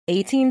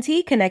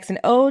AT&T connects an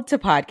ode to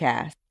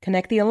podcast.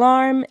 Connect the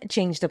alarm,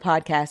 change the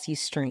podcast you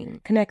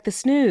stream. Connect the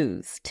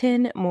snooze,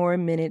 10 more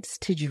minutes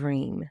to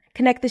dream.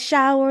 Connect the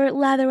shower,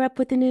 lather up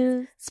with the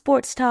news,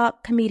 sports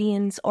talk,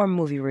 comedians, or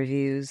movie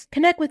reviews.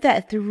 Connect with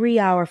that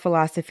 3-hour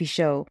philosophy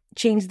show.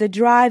 Change the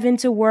drive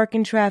into work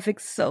and traffic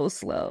so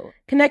slow.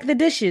 Connect the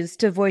dishes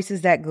to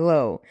voices that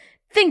glow.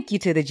 Thank you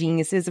to the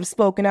geniuses of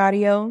spoken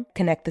audio.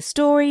 Connect the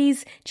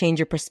stories, change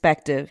your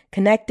perspective.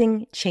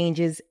 Connecting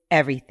changes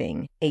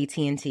everything.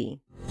 AT&T.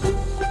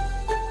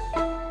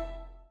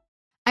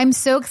 I'm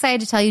so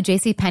excited to tell you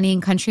JCPenney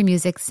and country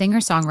music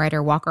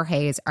singer-songwriter Walker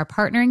Hayes are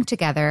partnering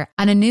together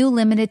on a new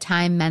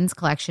limited-time men's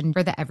collection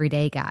for the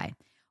everyday guy.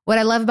 What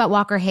I love about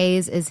Walker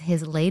Hayes is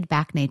his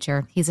laid-back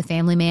nature. He's a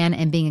family man,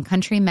 and being a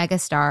country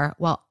megastar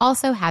while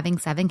also having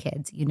 7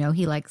 kids, you know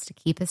he likes to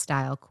keep his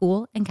style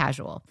cool and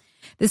casual.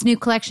 This new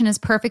collection is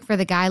perfect for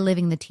the guy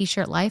living the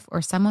t-shirt life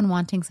or someone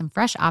wanting some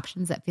fresh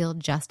options that feel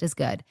just as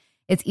good.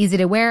 It's easy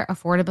to wear,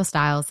 affordable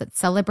styles that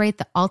celebrate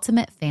the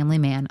ultimate family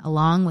man,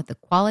 along with the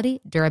quality,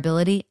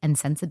 durability, and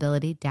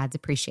sensibility dads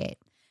appreciate.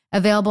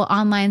 Available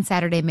online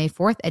Saturday, May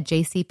 4th at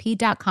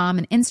jcp.com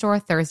and in-store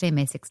Thursday,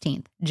 May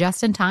 16th.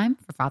 Just in time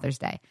for Father's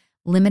Day.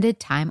 Limited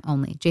time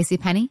only.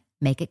 JCPenney,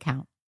 make it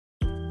count.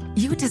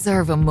 You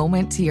deserve a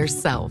moment to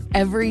yourself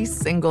every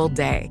single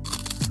day.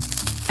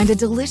 And a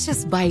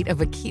delicious bite of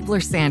a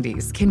Keebler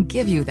Sandies can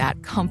give you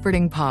that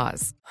comforting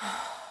pause.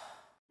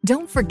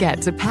 Don't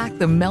forget to pack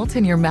the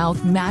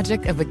melt-in-your-mouth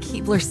magic of a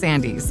Keebler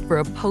Sandies for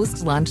a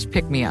post-lunch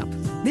pick-me-up.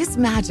 This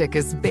magic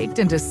is baked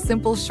into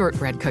simple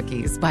shortbread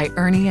cookies by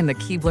Ernie and the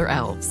Keebler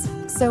Elves.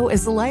 So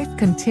as life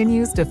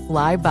continues to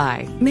fly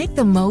by, make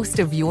the most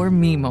of your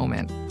me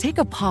moment. Take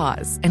a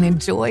pause and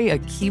enjoy a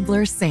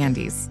Keebler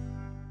Sandies.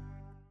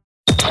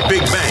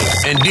 Big Bang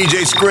and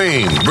DJ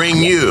Scream bring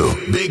you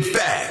Big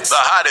Facts, the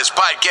hottest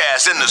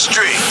podcast in the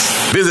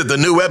streets. Visit the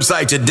new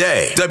website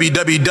today,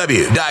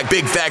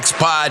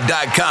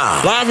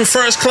 www.bigfactspod.com. Live in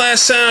first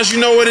class sounds, you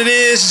know what it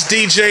is. It's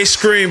DJ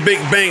Scream, Big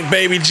Bang,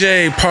 Baby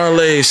J,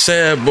 Parlay,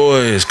 Sad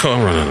Boys,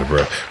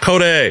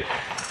 Kodak,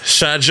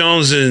 Shy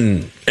Jones,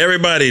 and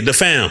everybody, the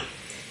fam.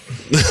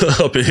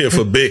 Up in here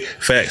for Big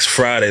Facts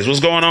Fridays. What's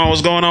going on?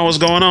 What's going on? What's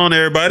going on,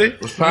 everybody?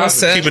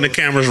 What's keeping the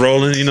cameras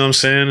rolling, you know what I'm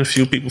saying? A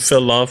few people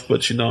fell off,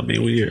 but you know what I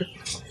mean? We here.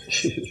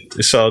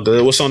 It's all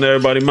good. What's on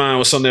everybody's mind?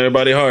 What's on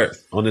everybody's heart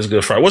on this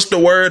Good Friday? What's the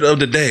word of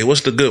the day?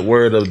 What's the good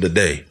word of the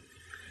day?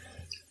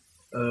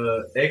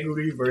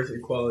 Equity versus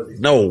equality.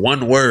 No,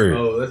 one word.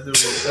 Oh, let's do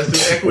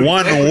equity.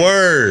 One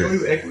word. Let's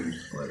do equity.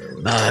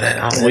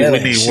 Nah, we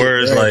need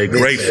words like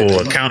grateful,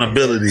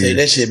 accountability. Take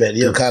that shit back to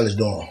your college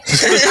dorm.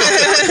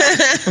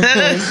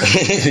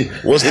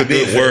 What's the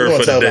good word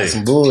for the day? About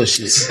some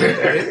bullshit.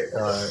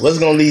 What's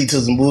gonna lead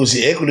to some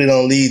bullshit? Equity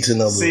don't lead to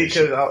no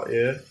bullshit.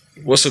 Yeah.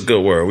 What's a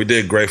good word? We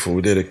did grateful.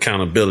 We did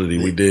accountability.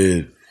 We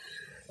did.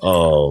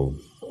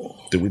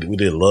 We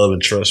did love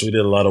and trust. We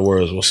did a lot of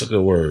words. What's a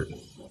good word?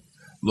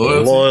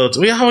 Loyalty.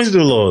 We always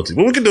do loyalty,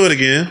 but we can do it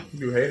again.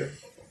 Do hater.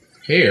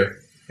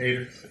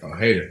 Hater. Oh,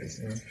 hater.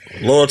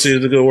 Loyalty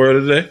is the good word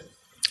of the day.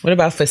 What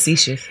about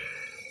facetious?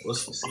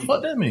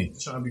 What that mean?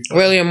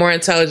 Really a more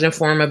intelligent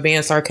form of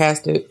being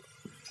sarcastic.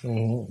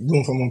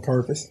 Doing something on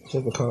purpose.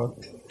 Just because.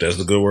 That's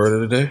the good word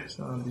of the day.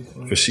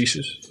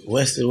 Facetious.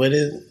 What is it? What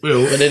is it?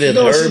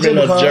 The urban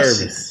or the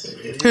German?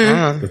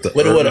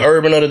 What the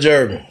urban or the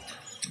German?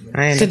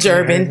 The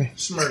German.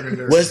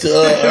 What's the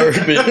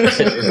urban?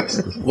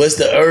 What's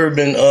the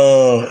urban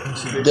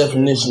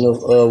definition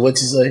of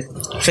what you say?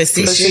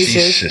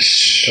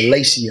 Facetious.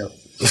 Fellatio.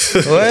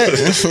 What?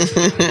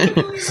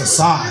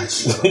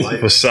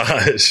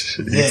 Facade.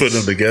 You put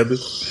them together?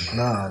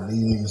 Nah,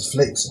 these niggas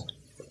flexing.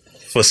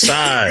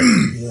 Facade.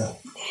 Yeah.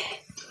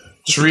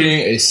 Treating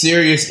a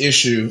serious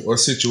issue or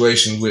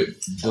situation with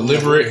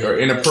deliberate or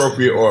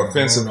inappropriate or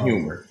offensive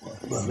humor.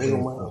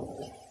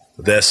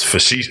 That's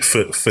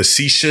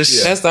facetious.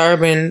 Yeah. That's the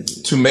urban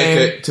to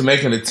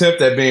make an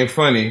attempt at being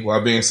funny while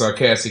being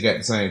sarcastic at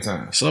the same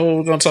time. So what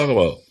we're gonna talk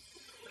about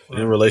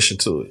in relation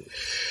to it?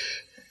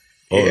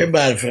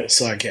 Everybody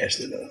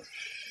sarcastic though.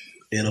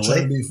 In a way,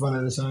 trying to be funny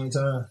at the same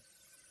time.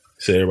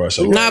 Say everybody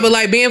sarcastic. Nah, but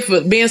like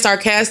being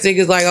sarcastic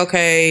is like,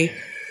 okay,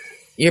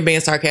 you're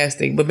being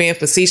sarcastic, but being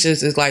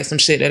facetious is like some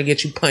shit that'll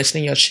get you punched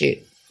in your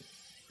shit,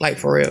 like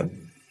for real.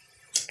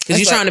 Because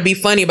you're trying to be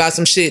funny about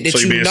some shit that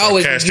you know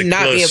is you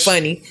not being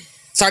funny.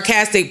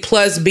 Sarcastic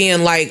plus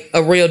being like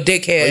a real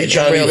dickhead in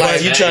real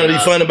life. You trying to be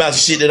funny about some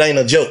shit that ain't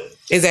a joke.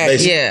 Exactly.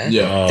 Basically.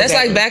 Yeah. That's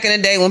like back in the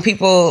day when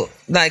people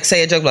like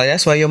say a joke like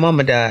that's why your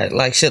mama died,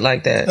 like shit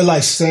like that. And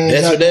like saying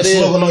that's what that is.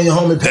 Smoking on your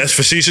homie. That's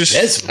facetious.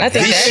 I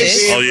think that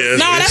is. Oh yeah.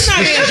 No, that's not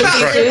being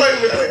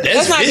facetious.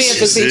 That's not being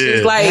facetious.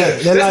 Yeah. Like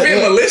that's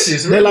being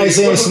malicious. They're like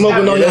saying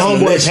smoking on your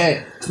homeboy's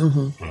hat.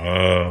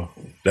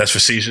 That's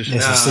facetious.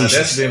 That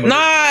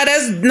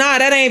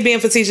ain't being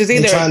facetious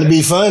either. You're trying to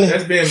be funny.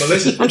 That's being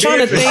malicious. I'm trying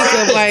to think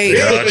of like.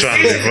 Yeah, I'm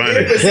trying to be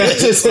funny.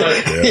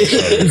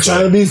 You're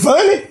trying to be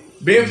funny.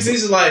 Being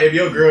facetious, like if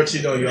your girl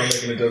cheated on you, I'm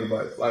making a joke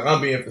about it. Like I'm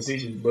being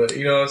facetious, but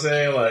you know what I'm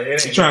saying? Like you're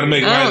trying to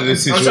make light of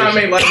this situation. I'm trying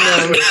to make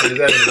light of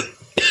this.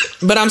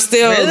 But I'm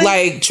still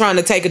like trying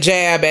to take a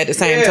jab at the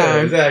same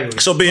time. Exactly.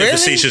 So being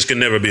facetious can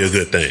never be a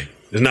good thing.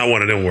 It's not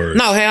one of them words.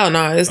 No, hell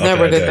no. It's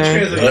never a good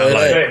thing. Not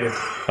like,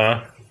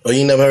 huh? Oh,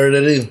 you never heard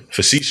of that either?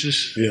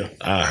 Facetious? Yeah.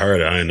 I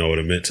heard it. I didn't know what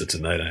it meant till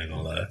tonight. I ain't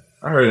gonna lie.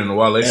 I heard it in the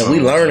Wale song. And we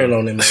learning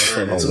on them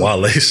motherfuckers. A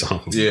Wale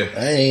song. Yeah.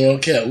 I ain't gonna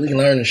cap. We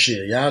learning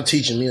shit. Y'all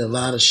teaching me a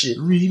lot of shit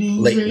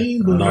lately.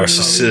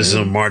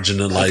 Narcissism, I probably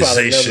never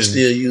marginalization.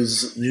 still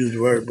use the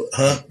word, but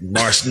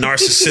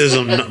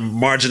Narcissism,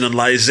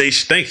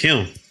 marginalization. Thank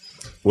him.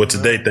 What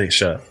today think,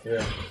 Shot?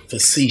 Yeah.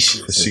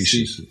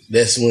 Facetious.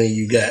 That's when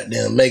you got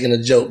them making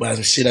a joke about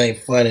some shit ain't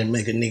funny and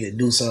make a nigga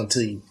do something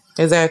to you.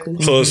 Exactly.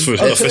 So is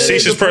a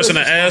facetious person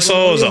an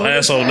asshole? Is an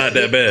asshole not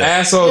that bad?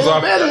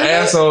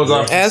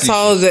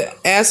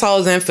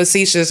 Assholes and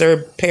facetious are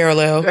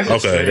parallel. Okay,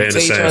 they're in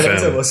the same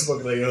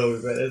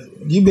family.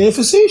 You being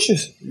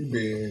facetious.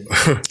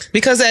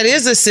 Because that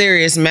is a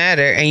serious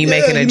matter, and you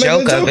making a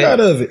joke of it.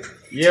 Out of it.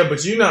 Yeah,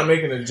 but you're not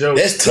making a joke.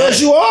 That's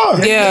tough. You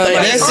are. Yeah,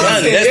 That's ton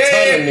of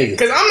niggas.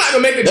 Because I'm not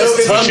gonna make a joke.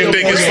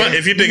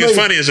 If you think it's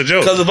funny, it's a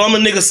joke. Because if I'm a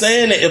nigga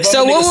saying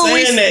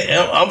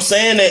that, I'm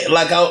saying that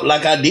like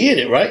I did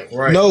it, right?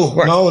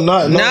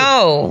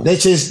 No.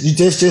 That's just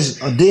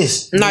a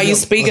diss. No, you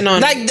speaking on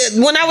like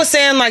when I was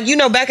saying like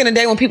back in the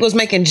day when people was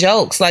making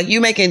jokes, like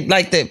you making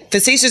like the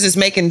facetious is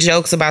making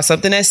jokes about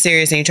something that's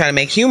serious and you try to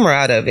make humor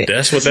out of it.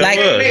 That's what that like,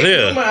 was.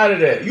 Yeah. Humor out of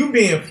that. You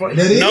being funny.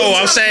 No,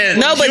 I'm saying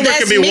but humor that's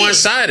can be me.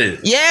 one-sided.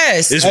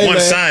 Yes, it's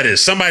one-sided.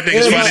 Somebody think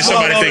it's funny,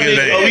 somebody think it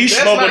ain't. Oh, you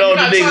smoking on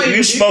the nigga.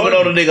 You smoking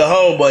on the nigga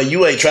homeboy.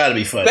 You ain't trying to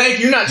be funny.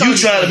 Thank you. Not you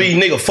trying to be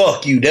nigga.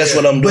 Fuck you. That's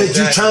what I'm doing. But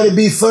you trying to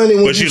be funny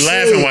when but you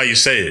laughing while you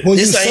say it. When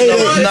you say no,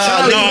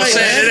 I'm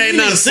saying it ain't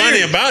nothing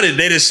funny about it.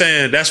 They just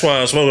saying that's why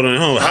I'm smoking on the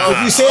home.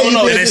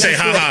 And they say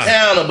ha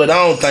ha. But I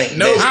don't think.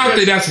 No, I don't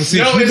think that's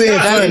facetious. You being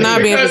funny.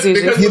 not being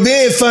facetious. You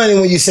being funny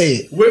when you say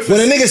it. When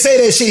a nigga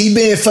say that shit, he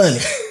being funny.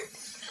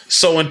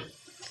 So when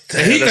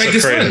he think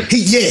it's funny.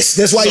 Yes,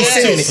 that's why he's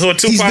saying it. So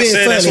Tupac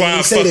said that's why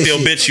I fucked your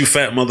bitch, you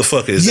fat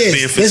motherfucker. Is that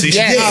being facetious?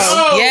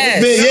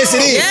 Yes,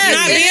 it is.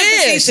 Not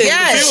being facetious.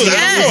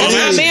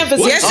 Not being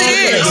facetious. Yes, it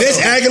is.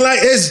 That's acting like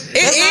it's.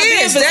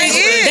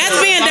 That's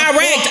being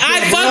direct.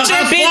 I fucked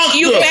your bitch,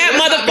 you fat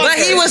motherfucker. But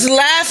he was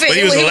laughing. But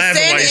he was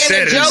laughing while he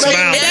said it. It doesn't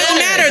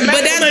matter.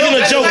 But that's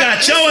making a joke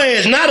out your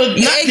ass, not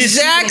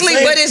exactly.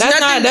 But it's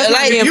nothing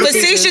like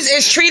facetious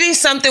is treating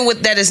something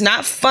that is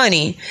not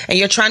funny, and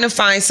you're trying to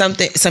find some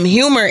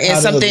humor in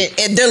something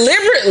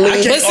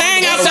deliberately. But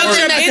saying I fucked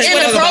your bitch is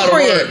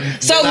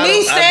inappropriate. So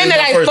me saying that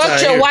I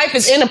fucked your wife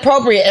is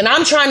inappropriate, and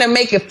I'm trying to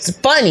make it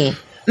funny.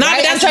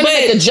 Right? I'm trying to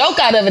make a joke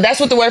out of it. That's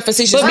what the word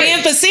facetious is. But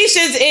being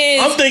facetious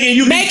is I'm thinking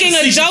you making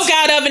a joke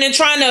out of it and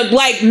trying to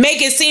like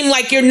make it seem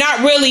like you're not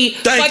really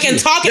fucking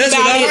talking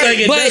about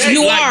it, but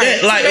you are.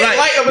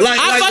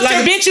 I fucked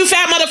your bitch, you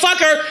fat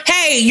motherfucker.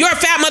 Hey, you're a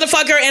fat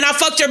motherfucker, and I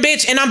fucked your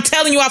bitch, and I'm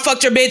telling you I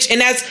fucked your bitch, and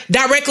that's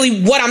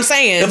directly what I'm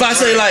saying. If I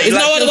say there's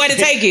no other way to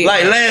take it.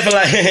 Like laughing,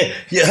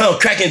 like I'm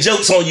cracking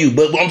jokes on you,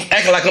 but I'm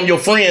acting like I'm your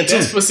friend too.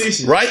 That's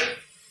facetious, right?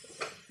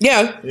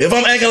 Yeah. If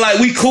I'm acting like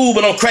we cool,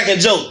 but I'm cracking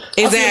jokes,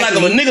 I feel like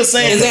if a nigga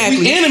saying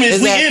we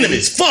enemies, we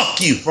enemies. Fuck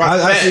you.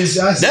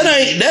 That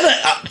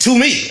ain't to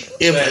me.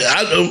 If you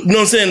know what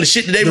I'm saying, the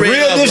shit that they the read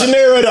real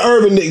dictionary or the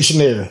urban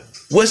dictionary.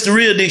 What's the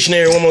real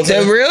dictionary? One more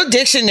time. The real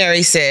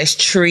dictionary says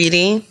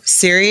treating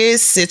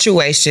serious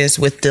situations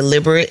with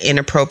deliberate,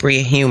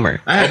 inappropriate humor.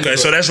 Okay,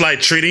 so that's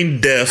like treating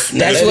death.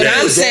 That's what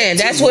I'm saying.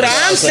 That's what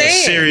I'm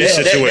saying. Serious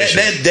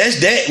situation. That's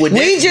that.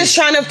 We just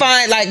trying to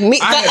find like me.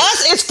 For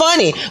us, it's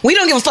funny. We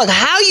don't give a fuck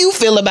how you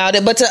feel about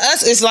it, but to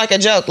us, it's like a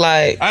joke.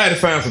 Like I had to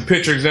find some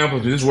picture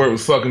examples. This word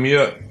was fucking me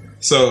up.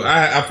 So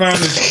I found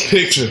this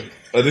picture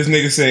of this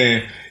nigga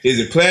saying, "Is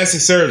it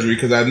plastic surgery?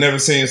 Because I've never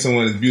seen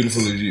someone as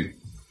beautiful as you."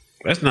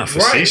 That's not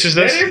facetious.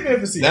 Right.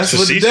 That's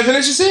what the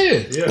definition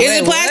said. Yeah.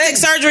 Is it plastic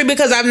surgery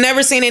because I've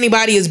never seen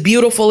anybody as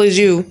beautiful as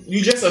you?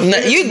 You just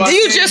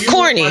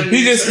corny.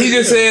 He just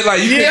said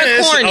like you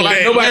can't corny.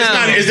 Okay.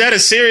 Like, is that a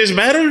serious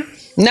matter?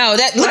 No,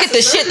 look at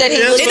the shit that he.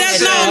 It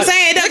doesn't know what I'm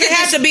saying. It doesn't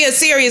have to be a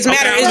serious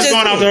matter. It's just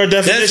going off her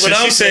definition.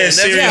 She said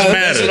serious matter.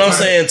 That's what I'm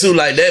saying too.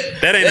 Like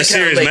that. That ain't a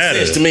serious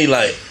matter to me.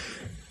 Like,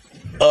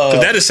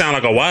 because that just sound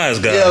like a wise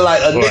guy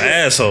or an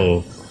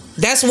asshole.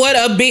 That's what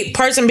a big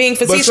person being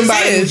facetious but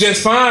somebody is. who's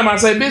just fine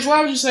might say, "Bitch,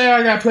 why would you say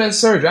I got plastic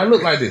surgery? I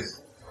look like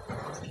this."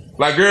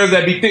 Like girls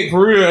that be thick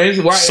for real.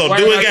 So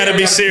do it gotta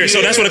be serious?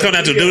 So that's what it comes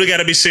down to. Do it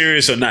gotta be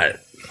serious or not?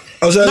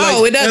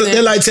 No, it doesn't.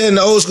 They're like telling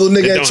the old school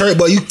nigga at church,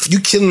 but you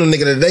killing a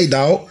nigga today,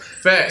 dog.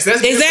 Facts.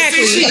 That's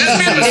exactly.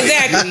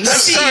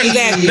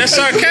 That's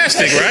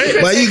sarcastic, right?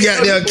 But you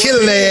got them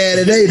killing their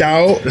ass today,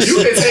 dog. You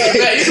can take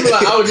that. You can be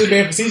like, I was just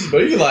being facetious,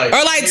 but you like,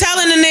 or like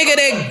telling a nigga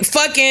that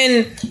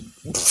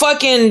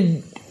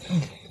fucking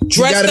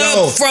dressed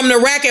up from the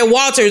rack at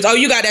Walters. Oh,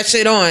 you got that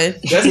shit on.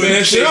 That's what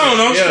that shit on,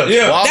 don't you?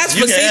 Yeah. That's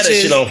you facetious. can have that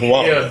shit on from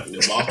Walmart.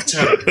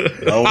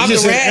 Off the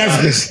rack.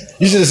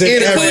 You should have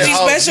said in a Fuji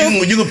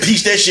special. You can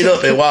piece that shit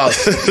up at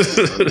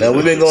Walmart. Now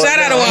we've been going. Shout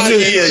out to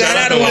Walmart. Shout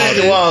out to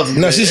Walmart.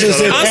 No, she should have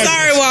said. I'm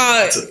sorry,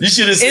 Walt. You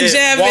should have said and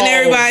Jeff and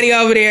everybody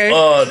over there.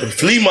 The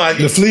flea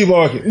market. The flea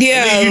market.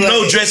 Yeah, I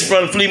mean, dressing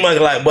from the flea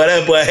market like, boy,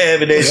 that boy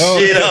having that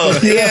shit on.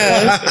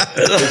 Yeah,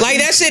 like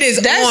that shit is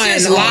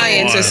just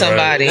lying to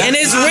somebody, and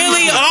it's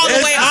really all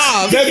the way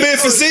off. That been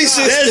facetious.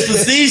 That's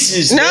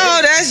facetious.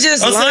 No, that's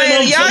just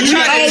lying. Y'all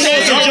trying to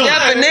change the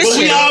definition. But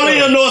we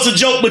already know it's a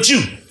joke, but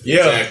you.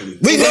 Yeah, exactly.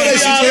 We know that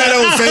shit got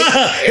on fake.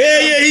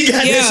 Yeah, he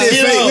got that shit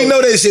fake. We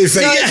know that shit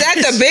fake. So is that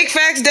the big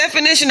facts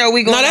definition, or are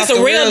we going? No, that's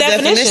a real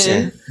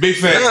definition. Big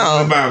facts.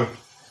 No. Bible.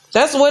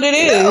 That's what it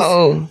is.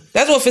 No.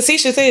 That's what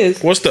facetious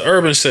is. What's the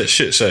urban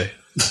shit say?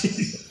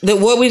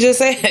 What we just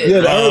said.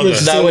 Yeah, the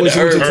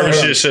urban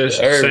shit says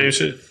same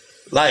shit.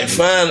 Like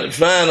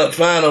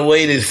find a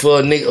way to for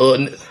a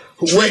nigga.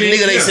 What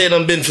nigga they say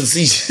done been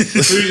facetious?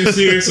 Treating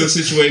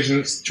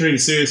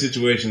serious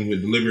situations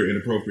with deliberate,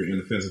 inappropriate,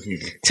 and offensive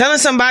humor. Telling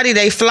somebody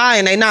they fly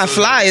and they not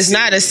fly is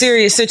not a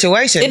serious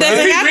situation. It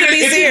doesn't have to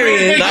be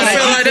serious. I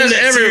feel like there's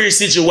every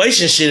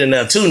situation shit in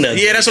there too now.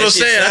 Yeah, that's what I'm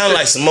saying. Sound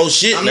like some more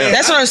shit now.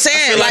 That's what I'm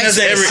saying. Like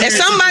if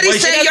somebody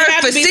say you're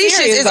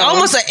facetious, it's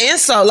almost an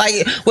insult.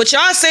 Like what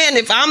y'all saying,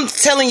 if I'm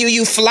telling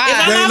you fly,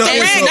 it's not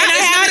an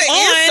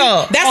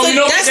insult.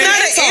 That's not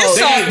an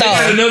insult though.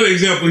 Another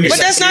example. But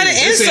that's not an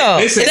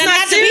insult.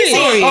 Have to be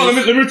serious.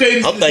 Let me tell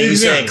you this. I thought you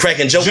saying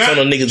cracking jokes on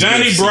the niggas.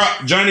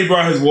 Johnny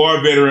brought his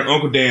war veteran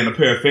Uncle Dan a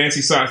pair of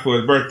fancy socks for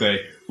his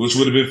birthday, which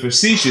would have been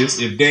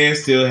facetious if Dan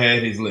still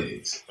had his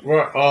legs.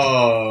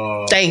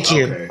 Thank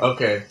you.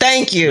 Okay.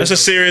 Thank you. That's a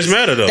serious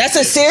matter, though. That's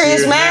a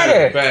serious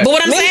matter. But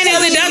what I'm saying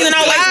is, it doesn't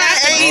always have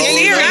to be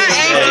serious.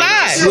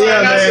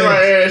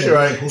 You're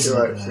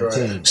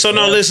right. So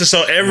no, listen.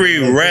 So every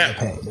rap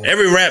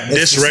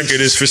diss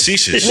record is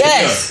facetious.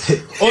 Yes.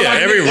 Yeah,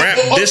 every rap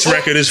diss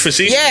record is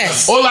facetious.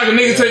 Yes. Or like a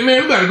nigga say,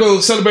 man, we gotta go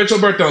celebrate your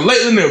birthday on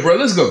Late Lanier, bro.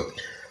 Let's go.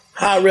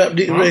 High rap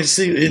didn't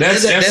see.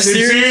 That's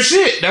serious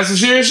shit. That's some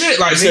serious shit.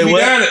 Like nigga be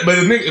down it, but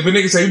if a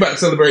nigga say you about to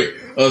celebrate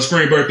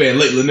Scream birthday at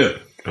Late Lanier.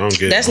 I don't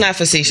get That's not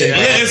facetious. Yeah,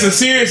 it's a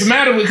serious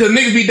matter because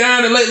niggas be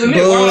down at Late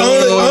Lanier.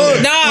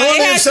 No,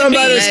 it has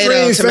somebody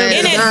screams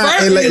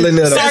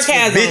inadvertent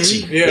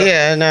sarcasm.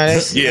 Yeah, no,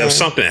 that's if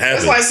something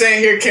happens. That's like saying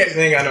here cats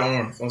ain't got no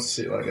arms on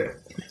shit like that.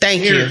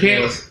 Thank you.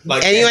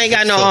 Like and you ain't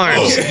got no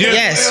arms.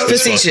 Yes,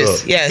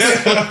 facetious. Yes.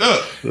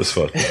 That's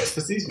fucked up.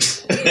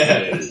 Facetious.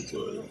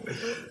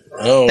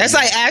 That's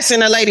like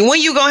asking a lady,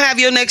 when you gonna have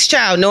your next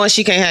child, knowing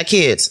she can't have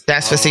kids.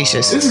 That's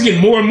facetious. This is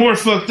getting more and more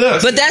fucked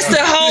up. But that's the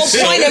whole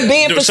point of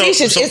being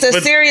facetious. It's a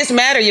serious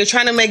matter. You're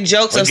trying to make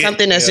jokes of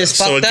something that's just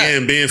fucked up. So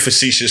again, being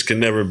facetious can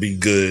never be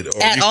good,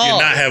 or at you all.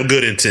 cannot have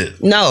good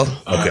intent. No.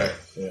 Okay.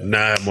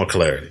 Now I have more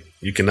clarity.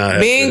 You cannot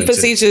have being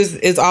facetious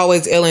is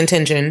always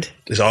ill-intentioned.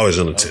 It's always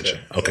ill-intentioned.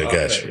 Okay,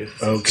 gotcha.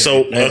 Okay.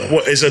 So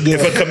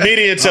if a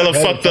comedian tell a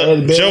fucked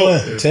up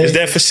joke, is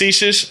that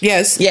facetious?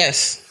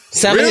 Yes.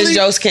 Some of his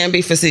jokes can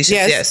be facetious,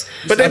 yes.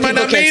 But they might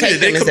not mean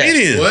it. They're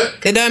comedians. What?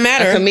 It doesn't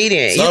matter. A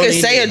comedian. You can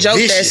say a joke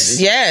that's,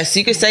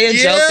 you can say a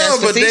joke that's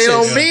facetious. But they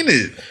don't mean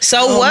it.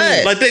 So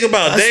what? Like, think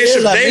about Dave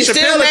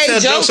Chappelle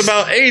tells jokes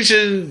about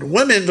Asian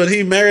women, but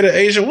he married an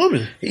Asian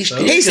woman. The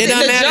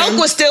joke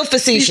was still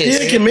facetious.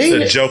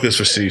 The joke is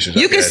facetious.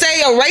 You can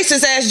say a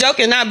racist ass joke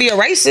and not be a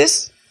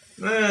racist.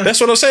 That's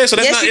what I'm saying. So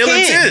that's not ill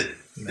intent.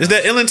 Is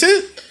that ill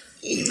intent?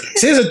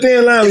 See, it's a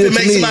thin line when you're a comedian.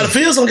 Makes somebody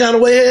feel some kind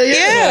of way.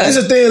 Yeah. It's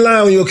a thin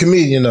line when you're a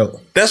comedian, though.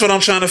 That's what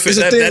I'm trying to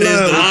figure. That is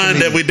the line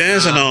that we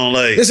dancing on.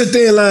 Like, it's a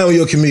thin line when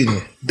you're a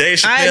comedian. Dave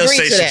Chappelle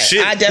say some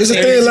shit. It's a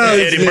thin line.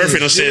 Eddie Murphy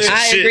done said some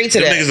shit. I agree to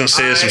Them that. niggas done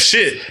said some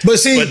shit. But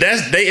see,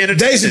 they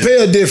entertain. Dave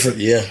Chappelle different.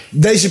 Yeah.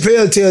 Dave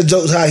Chappelle tell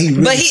jokes how he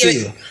really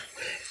feel.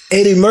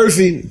 Eddie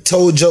Murphy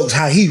told jokes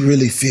how he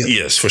really feels.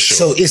 Yes, for sure.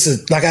 So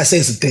it's like I said,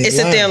 it's a thin line. It's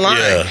a thin line.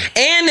 Yeah.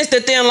 And it's the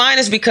thin line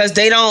is because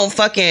they don't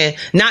fucking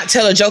not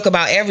tell a joke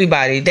about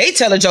everybody. They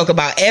tell a joke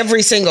about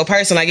every single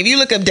person. Like if you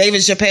look up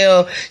David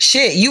Chappelle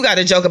shit, you got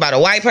a joke about a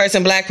white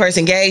person, black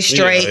person, gay,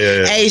 straight,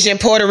 Asian,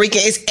 Puerto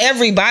Rican. It's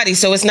everybody.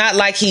 So it's not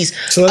like he's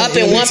up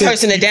in one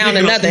person and down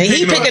another.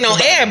 He picking on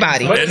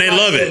everybody. And they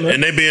love it.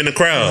 And they be in the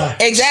crowd.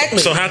 Exactly.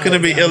 So how can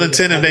it be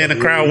ill-intent if they in the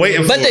crowd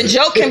waiting for it? But the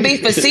joke can be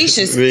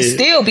facetious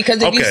still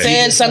because if you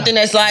saying something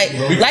that's like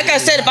I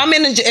said,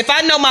 if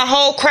I know my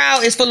whole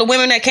crowd is full of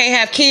women that can't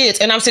have kids,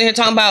 and I'm sitting here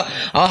talking about,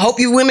 I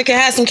hope you women can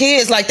have some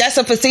kids, like that's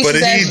a facetious.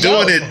 But if he's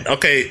doing joke. it,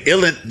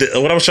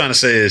 okay, what I was trying to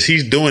say is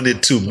he's doing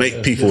it to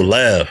make people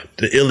laugh.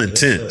 The ill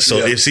intent. So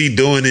is he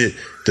doing it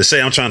to say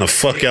I'm trying to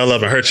fuck y'all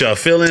up and hurt y'all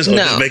feelings, or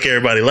just make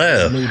everybody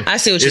laugh? I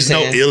see what you're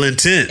saying. It's no ill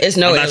intent. It's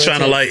no. I'm not trying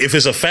to if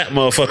it's a fat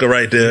motherfucker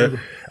right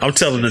there, I'm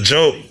telling a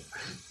joke.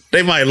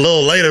 They might a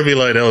little later be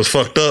like, that was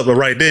fucked up, but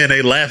right then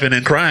they laughing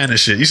and crying and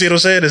shit. You see what I'm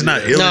saying? It's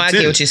not ill intent. No, I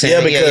get what you're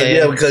saying.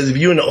 Because if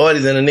you in the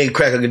audience and a nigga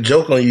crack a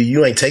joke on you,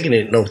 you ain't taking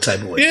it no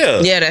type of way.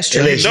 Yeah, that's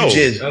true. It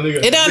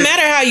doesn't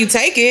matter how you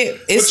take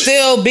it. It's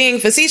still being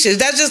facetious.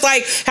 That's just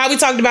like how we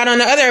talked about on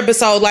the other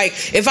episode. Like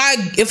if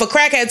a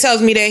crackhead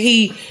tells me that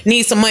he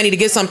needs some money to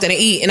get something to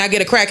eat, and I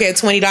get a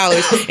crackhead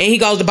 $20 and he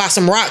goes to buy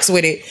some rocks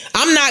with it,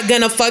 I'm not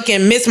gonna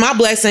fucking miss my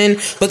blessing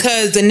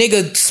because the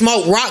nigga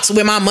smoked rocks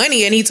with my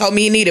money and he told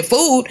me he needed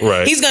food.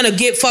 Right. He's gonna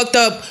get fucked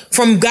up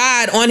from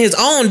God on his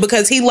own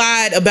because he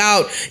lied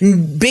about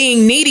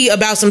being needy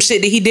about some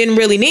shit that he didn't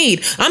really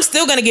need. I'm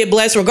still gonna get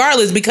blessed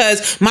regardless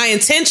because my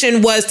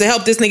intention was to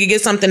help this nigga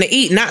get something to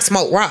eat, not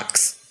smoke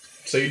rocks.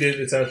 So you did it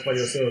to satisfy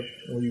yourself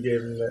when you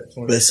gave him that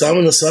 20. But some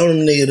of them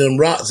niggas, them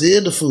rocks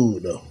is the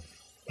food though.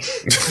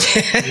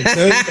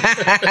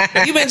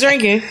 You been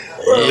drinking?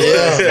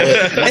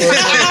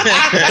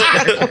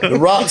 The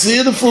rocks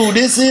is the food.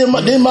 This is my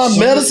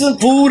medicine,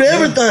 food,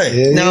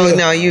 everything.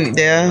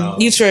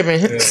 You tripping?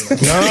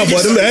 Nah,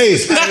 but them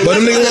niggas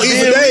won't eat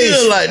for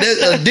days. Like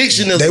that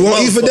addiction is. They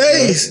won't eat for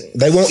days.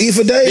 They won't eat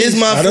for days. It's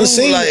my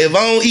food. Like if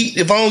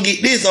I don't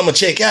get this, I'ma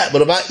check out.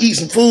 But if I eat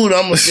some food,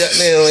 I'ma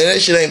goddamn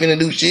that shit ain't finna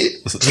do shit.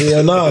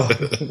 Yeah, no.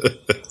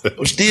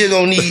 I'm still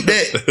gonna need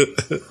that.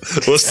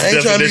 What's the I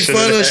ain't trying to be definition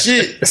fun of or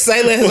shit.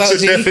 Say less,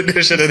 What's the OG.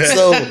 definition of that?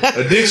 So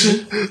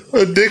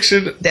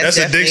addiction. That's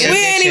addiction. We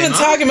ain't even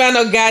talking about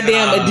no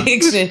goddamn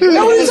addiction.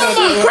 No, we talking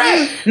about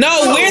crack.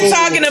 No, we're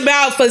talking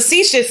about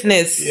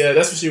facetiousness. Yeah,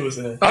 that's what she was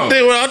saying. I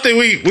think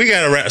we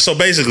got to wrap. So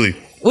basically,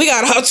 we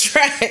got off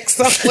track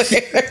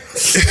somewhere.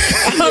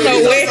 I don't know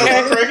where.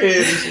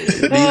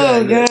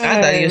 Oh God!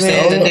 I thought you were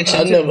saying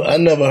addiction. I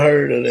never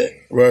heard of that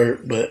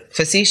word, but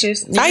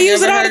facetious. I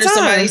use it all the time.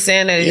 Somebody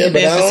saying that. Yeah,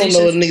 but I don't facetious?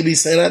 know what a nigga be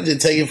saying. I just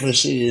take it for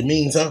shit. It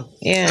means something.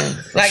 Yeah,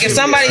 like if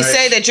somebody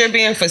say that you're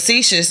being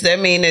facetious, that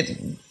mean that.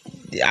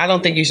 I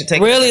don't think you should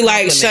take really it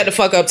like shut the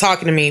fuck up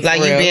talking to me. Like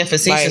you being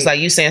facetious,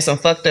 like you saying some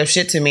fucked up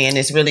shit to me, and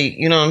it's really,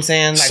 you know what I'm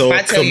saying? Like so if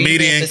I tell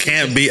comedian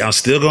can't be. I'm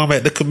still going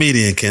back to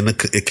comedian. Can a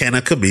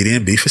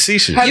comedian be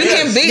facetious? You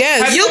can be.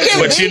 Yes, you can.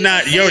 But you're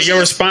not.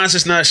 Your response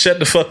is not shut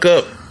the fuck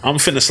up. I'm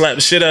finna slap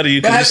the shit out of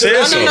you because you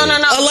said so. No. A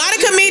lot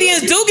of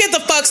comedians do get the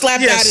fuck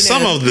slapped out of them.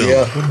 Some of them.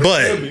 Yeah.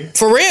 But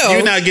for real,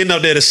 you're not getting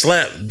up there to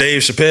slap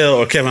Dave Chappelle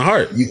or Kevin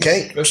Hart. You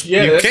can't.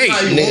 You came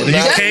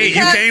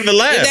to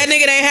laugh. If that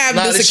nigga didn't have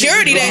the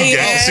security that he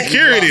had,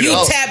 security, you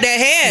tap that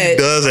head.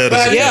 Does have the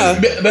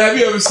security. But have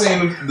you ever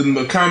seen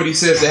the comedy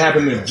sets that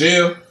happen in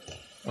jail?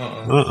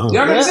 Y'all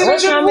never seen that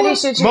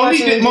shit before?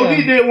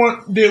 Monique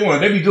did one.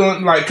 They be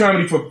doing like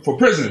comedy for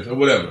prisoners or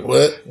whatever.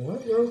 What?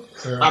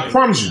 I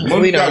promise you,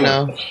 we don't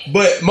know.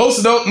 But most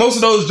of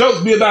those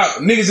jokes be about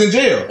niggas in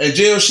jail and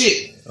jail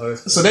shit.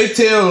 So they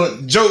tell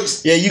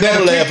jokes. Yeah, you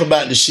gotta laugh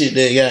about the shit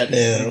that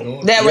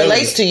goddamn that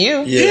relates to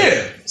you.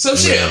 Yeah. So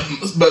shit.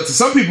 But to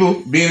some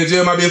people, being in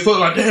jail might be a fuck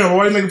like, damn,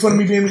 why are you making fun of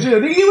me being in jail?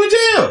 Nigga, you in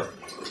jail.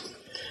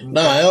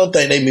 Nah, I don't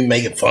think they be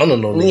making fun of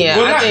no nigga. Yeah,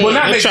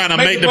 they're trying to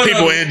make the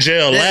people in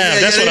jail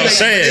laugh. That's what I'm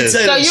saying. So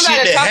you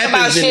gotta talk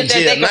about shit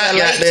that they can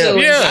relate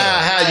to.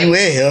 How you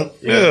in here?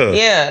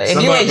 Yeah.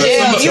 If you in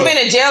jail, if you been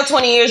in jail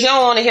 20 years, you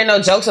don't want to hear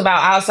no jokes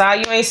about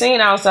outside. You ain't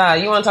seen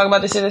outside. You want to talk about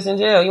the shit that's in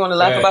jail. You want to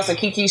laugh about some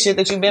kiki shit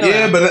that you've been around.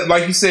 Yeah, but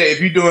like you said, if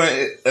you're doing,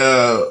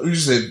 you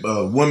said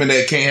women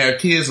that can't have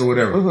kids or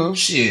whatever,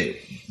 shit.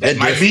 That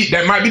might be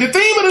the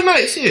theme of the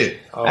night. Shit.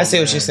 I see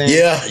what you're saying.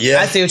 Yeah.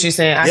 I see what you're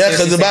saying.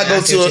 Because if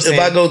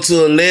I go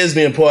to a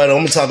lesbian party, I'm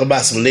gonna talk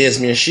about some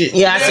lesbian shit.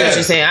 Yeah, I see what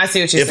you're saying.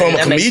 If I'm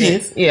a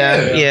comedian,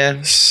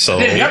 yeah. So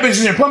y'all bitches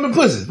in here pumping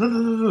pussy. But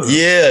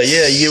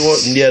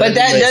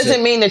that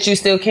doesn't mean that you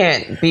still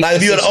can't be. Like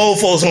if you're at the old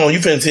folks home, you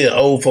finna tell an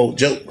old folk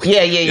joke.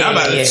 Yeah.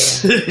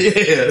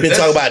 Been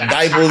talking about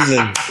diapers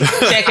and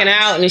checking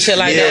out and shit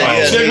like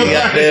that.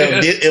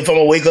 If I'm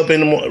gonna wake up in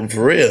the morning,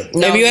 for real.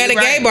 If you at a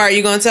gay bar,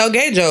 you gonna tell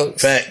gay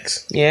jokes.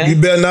 Facts. Yeah. You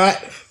better not.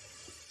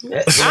 You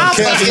better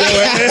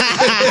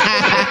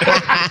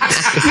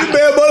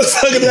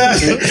motherfucker not.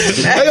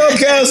 I gonna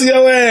cancel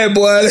your ass,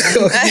 boy.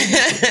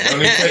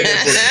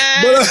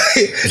 But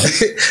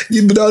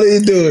you don't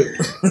even do it.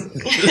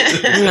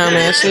 No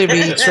man, should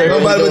be tripping.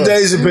 Nobody but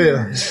Dave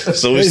Chappelle.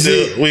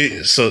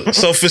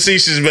 So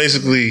facetious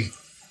basically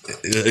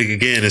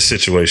again is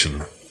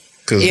situational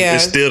because it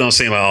still don't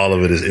seem like all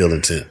of it is ill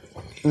intent.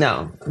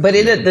 No, but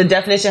the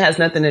definition has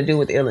nothing to do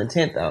with ill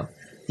intent though.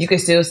 You can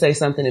still say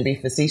something to be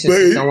facetious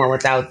to someone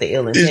without the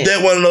ill intent. Is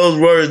that one of those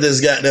words that's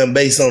got them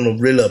based on a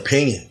real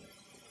opinion?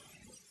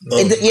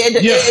 Based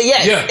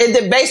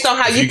on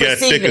how you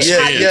perceive it.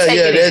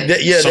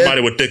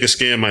 Somebody with thicker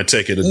skin might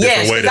take it a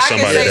different way than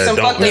somebody that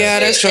don't. Yeah,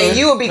 that's true. And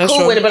you would be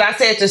cool with it, but I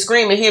said to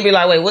Scream, and he'll be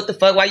like, "Wait, what the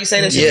fuck? Why you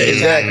say that shit?" Yeah,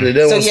 exactly.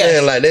 That's what I'm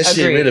saying. Like that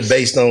shit agreed. really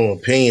based on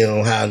opinion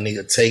on how a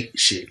nigga take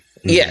shit.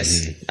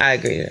 Yes, I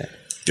agree with that.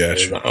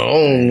 Gotcha.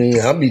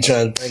 I'll be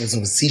trying to think of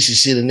some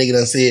facetious shit a nigga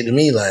done said to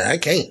me. Like, I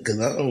can't because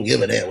I don't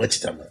give a damn what you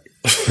talking about.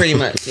 Pretty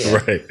much, yeah.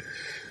 Right.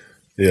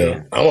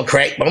 Yeah. I'm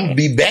gonna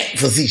be back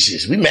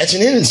facetious. We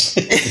matching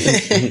energy.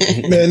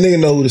 Man, nigga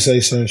know who to say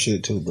certain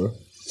shit too, bro.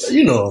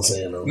 You know what I'm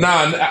saying, though.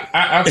 Nah,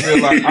 I feel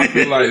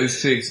like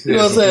this chick's. You know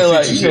what I'm saying?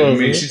 Like,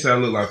 she said I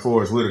look like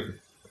Forrest Whitaker.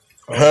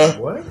 Huh?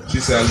 What? She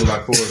said I look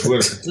like Forrest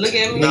Whitaker. Look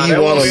at me. You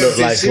wanna look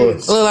like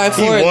Forrest. Look like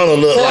Forrest. You wanna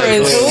look like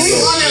Forrest.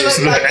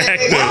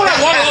 Why would I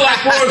want to look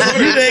like Forrest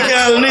Whitaker? You that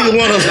kind of nigga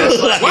wanna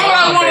look like. Why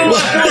would I want to look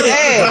like Forrest?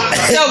 Hey,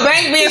 so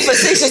Bank being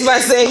facetious by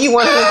saying you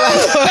want to look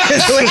like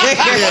Forrest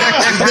Whitaker.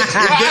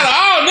 Out of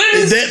all nigga.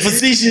 Is that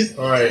facetious?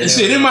 All right.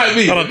 Shit, it might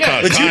be. But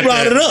you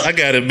brought it up. I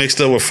got it mixed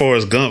up with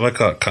Forrest Gump. I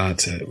caught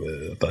contact,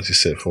 man. I thought you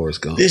said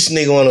Forrest Gump. This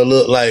nigga want to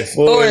look like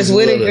Forrest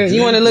Whitaker.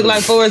 You want to look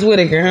like Forrest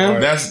Whitaker, huh?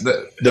 That's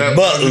the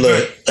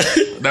butler.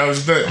 That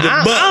was the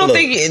I don't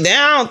think you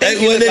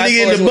look like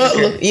nigga in the Forrest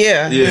butler. Whitaker.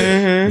 Yeah.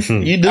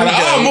 Mm-hmm. You do. Out of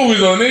all movies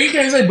though, nigga, you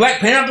can't say Black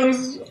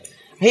Panthers.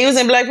 He was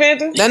in Black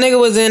Panther? That nigga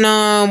was in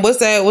what's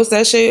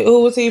that shit?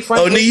 Who was he?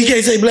 Frank? Oh, nigga, you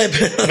can't say Black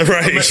Panther.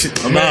 Right.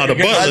 Nah, the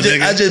butler,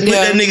 nigga. I just put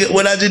that nigga,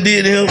 what I just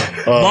did to him.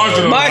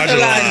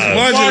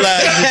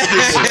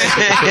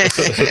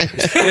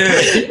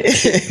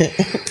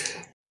 Marginalized.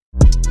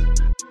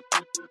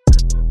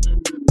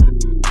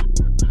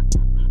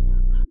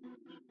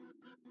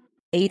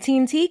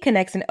 'AT&T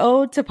connects an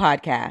ode to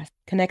podcast.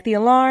 Connect the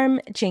alarm,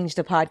 change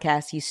the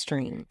podcast you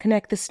stream.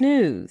 Connect the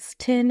snooze,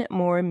 10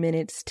 more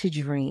minutes to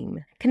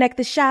dream. Connect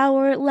the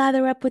shower,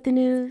 lather up with the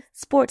news,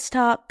 sports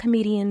talk,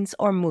 comedians,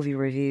 or movie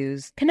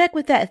reviews. Connect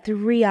with that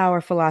 3-hour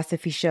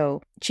philosophy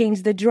show.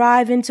 Change the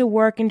drive into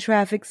work and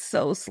traffic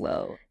so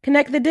slow.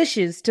 Connect the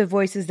dishes to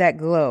voices that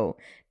glow.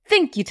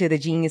 Thank you to the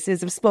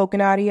geniuses of spoken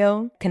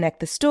audio. Connect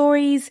the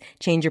stories,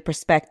 change your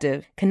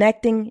perspective.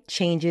 Connecting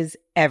changes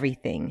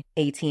everything.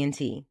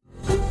 AT&T.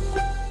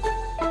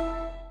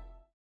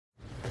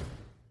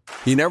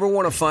 You never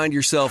want to find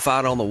yourself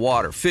out on the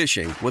water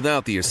fishing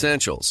without the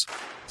essentials.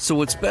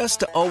 So it's best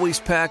to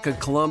always pack a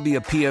Columbia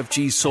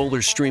PFG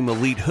Solar Stream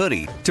Elite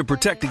hoodie to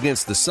protect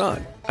against the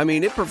sun. I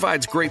mean, it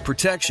provides great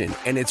protection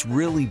and it's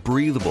really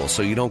breathable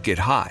so you don't get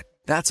hot.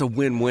 That's a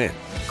win-win.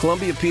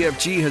 Columbia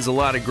PFG has a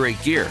lot of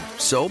great gear.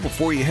 So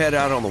before you head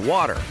out on the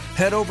water,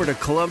 head over to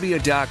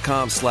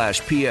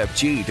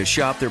Columbia.com/PFG to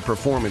shop their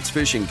performance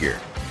fishing gear.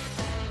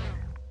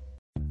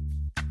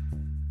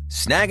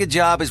 Snag a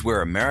Job is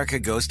where America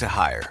goes to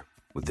hire,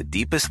 with the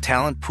deepest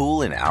talent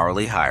pool in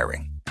hourly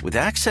hiring. With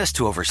access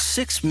to over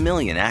 6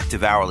 million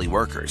active hourly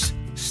workers,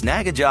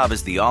 Snag a Job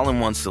is the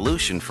all-in-one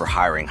solution for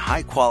hiring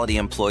high-quality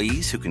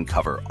employees who can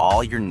cover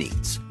all your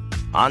needs.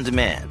 On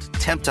demand,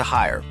 temp to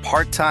hire,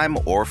 part-time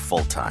or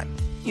full-time.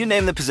 You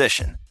name the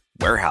position.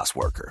 Warehouse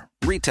worker,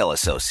 retail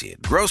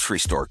associate, grocery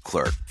store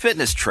clerk,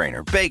 fitness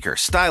trainer, baker,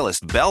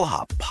 stylist,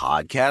 bellhop,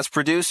 podcast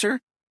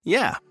producer.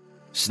 Yeah,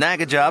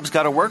 Snag a Job's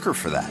got a worker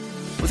for that.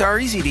 With our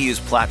easy-to-use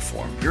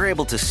platform, you're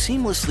able to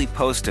seamlessly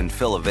post and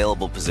fill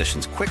available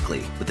positions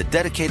quickly with a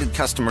dedicated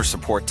customer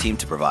support team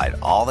to provide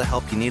all the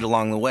help you need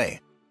along the way.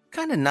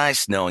 Kind of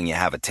nice knowing you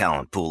have a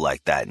talent pool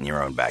like that in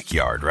your own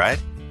backyard, right?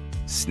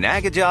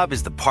 Snag a Job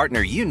is the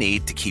partner you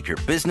need to keep your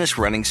business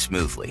running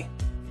smoothly.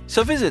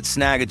 So visit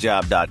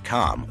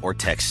snagajob.com or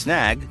text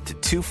SNAG to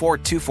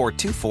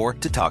 242424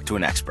 to talk to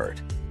an expert.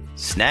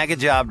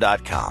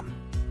 Snagajob.com,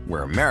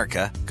 where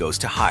America goes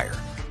to hire.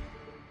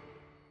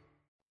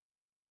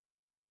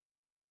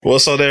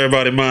 What's on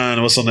everybody's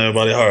mind? What's on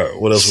everybody's heart?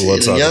 What else we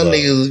want to talk about? Young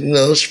niggas, you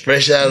know,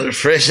 fresh out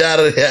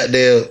of that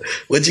there.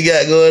 What you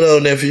got going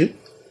on, nephew?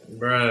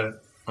 Bruh.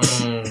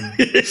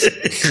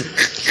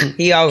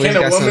 He always Can a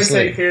got woman some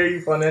take care of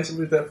you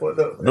financially? That fucked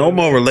up. No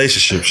more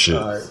relationship shit.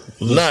 Right.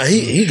 Nah,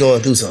 he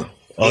going through something.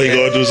 Oh, he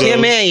going through something?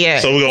 Yeah, man,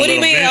 yeah. So we What do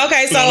you mean?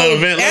 Okay, so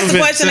ask the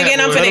question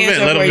again. I'm finna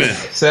answer for you.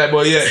 Sad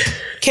boy, yeah.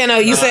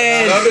 Kenno, you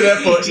said... Don't do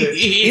that for shit.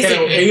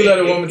 Can you let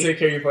a woman take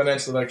care of you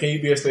financially? Like, can you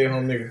be a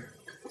stay-at-home nigga?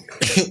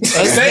 A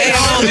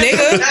stay-at-home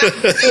nigga?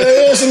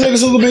 Yeah, some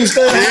niggas who can be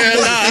stay-at-home.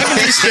 Yeah, nah, I can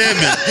be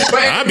stabbing.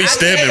 I be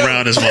stabbing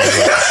around this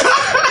motherfucker.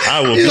 I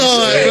will be I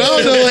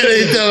don't know what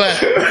they talking about.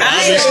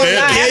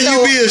 Can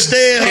you be a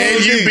stay-at-home?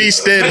 Can you be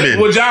stabbing?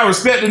 Would y'all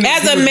respect them?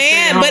 As a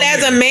man though,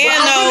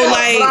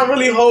 like... But I'm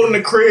really holding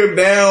the crib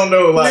down,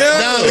 though. Like,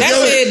 that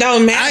shit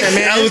don't matter,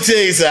 man. I will tell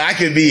you something. I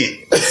could be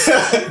it.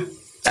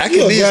 I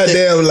could be a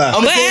goddamn lie.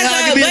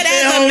 But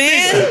as a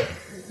man...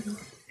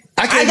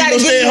 I can't be no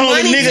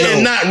stay-at-home nigga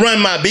and not run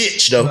my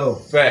bitch, though. No,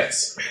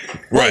 facts.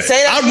 Right.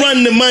 I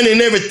run the money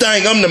and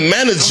everything. I'm the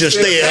manager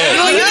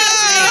stay-at-home.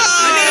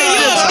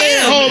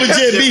 Stay-at-home and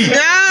just be.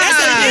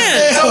 That's a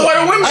pimp. So what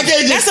are women? I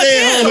can't just stay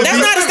at home.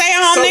 That's not a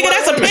stay-at-home nigga.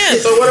 That's a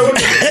pimp. So what are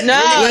women?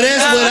 No. Well,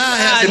 that's what I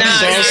have to be.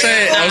 So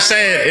I'm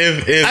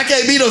saying if I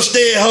can't be no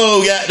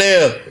stay-at-home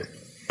goddamn.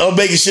 I'm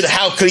making sure the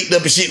house cleaned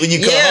up and shit when you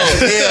come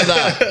home. Hell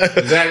nah.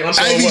 Exactly.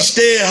 I be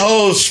staying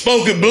home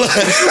smoking blunt.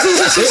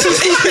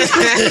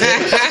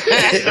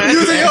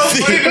 Using your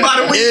brain about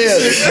a week.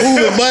 Yeah,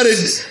 moving money.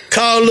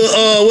 Call the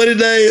what did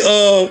they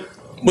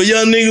my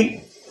young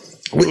nigga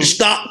with the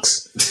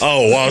stocks.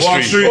 Oh, Wall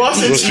Street.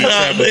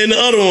 And the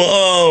other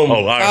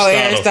one,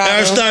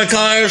 Aristotle.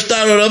 Call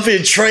Aristotle up here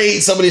and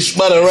trade some of this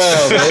money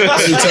around, man.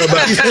 What you talking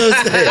about? You know what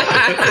I'm saying?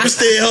 I'm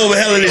staying home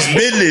and handling this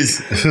business.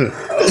 You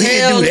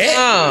can do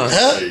that?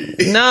 Huh?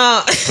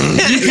 No.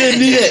 You couldn't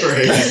do that.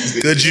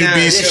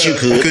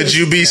 Could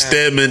you be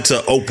Stedman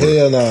to Oprah?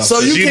 Hell no. So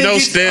you know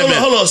Stedman.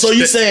 Hold on. So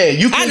you saying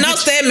you I know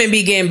Stedman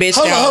be getting bitched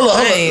Hold out.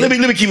 on. Let me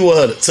keep it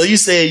 100. So you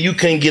saying you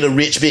couldn't get a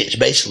rich bitch,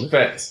 basically?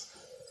 Facts.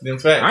 Them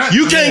facts.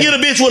 You can't get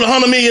a bitch with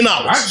 $100 million. No.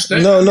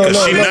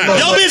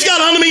 Your bitch got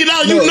 $100 million.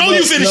 You know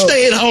you finna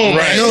stay at home.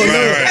 Right.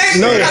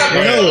 No.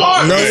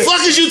 The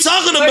fuck is you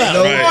talking about?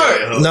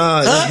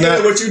 Nah,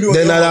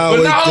 they're not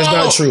always. That's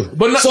not true.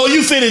 So you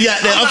finna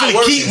got that? I'm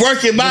finna keep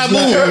working my boo.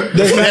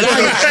 That's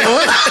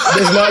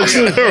not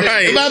true.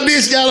 Right. My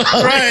bitch got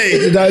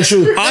That's not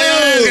true. All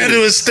y'all gotta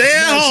do is stay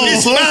at home.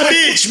 It's my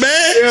bitch,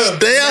 man.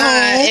 Stay at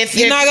home. If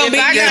you're not gonna be,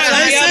 I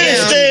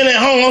ain't staying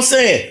at home. I'm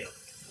saying.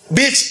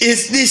 Bitch,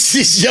 this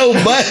is your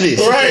money.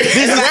 Right.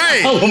 This is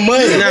our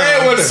money.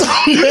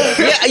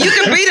 Yeah, you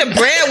can be the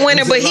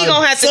breadwinner, but he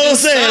gonna have to. So do I'm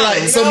saying, something.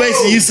 like, so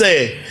basically, you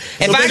saying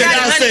if I got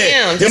 100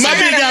 M's, if my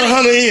bitch got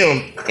 100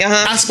 M,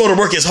 I'm supposed to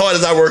work as hard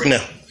as I work now.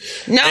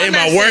 No, I'm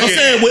not I'm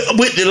saying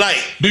with the like.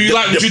 Do you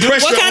like what you do?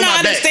 What kind of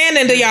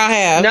understanding do y'all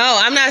have? No,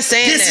 I'm not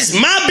saying this is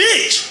my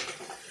bitch.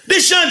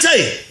 This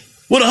Shantae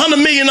with $100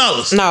 million.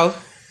 No,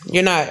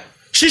 you're not.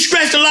 She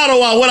scratched the lotto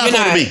out. What I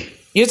supposed to be?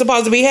 You're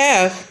supposed to be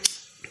half.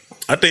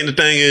 I think the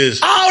thing is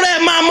all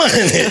that my money.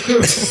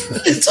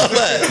 It's all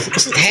about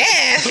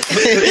half.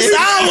 It's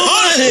our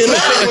money,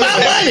 not my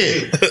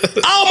money.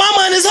 All my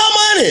money is her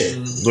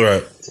money.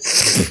 right.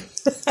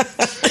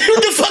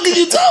 What the fuck are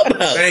you talking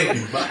about? Thank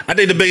you. I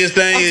think the biggest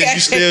thing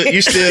is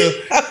you still.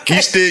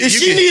 If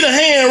she need a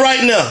hand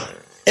right now,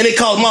 and it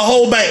costs my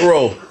whole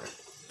bankroll,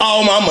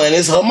 all my money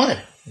is her money.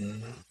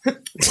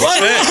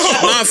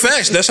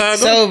 Facts. That's how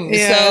it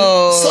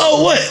goes.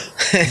 So what?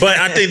 But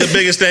I think the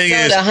biggest thing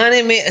is the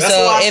 100 million.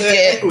 So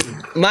if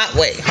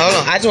wait, hold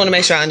on. I just want to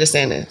make sure I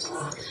understand this.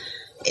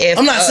 If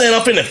I'm not saying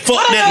I'm finna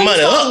fuck that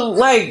money up.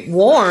 Like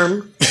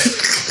warm.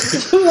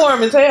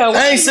 Warm as hell.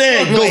 I ain't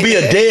saying go be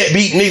a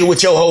deadbeat nigga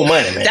with your whole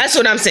money, man. That's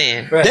what I'm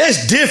saying.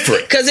 That's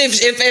different. Because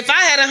if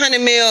I had 100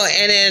 mil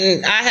and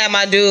then I had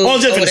my dude,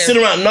 I'm just gonna sit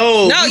around.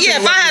 No, yeah.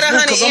 If I had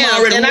 100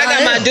 M's and I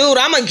got my dude,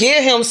 I'm gonna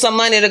give him some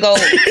money to go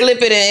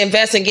flip it and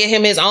invest and get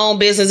him his own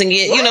business and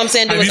get, you know what I'm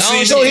saying, do his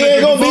own. So he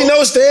ain't gonna be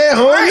no stay at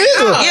home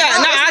nigga.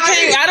 Yeah, no, I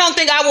can't. I don't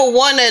think I would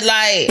want to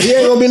like. He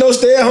ain't gonna be no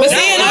stay at home. But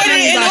see, in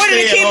order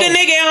to keep the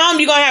nigga at home,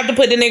 you gonna have to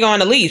put the nigga on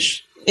the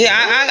leash. Yeah,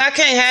 I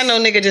can't have no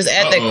nigga just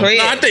at the crib.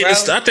 No, I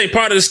think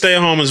part of the stay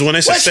at home is when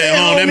they say stay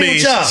at home, that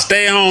means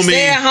stay at home.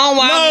 Stay at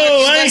home.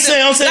 No, I ain't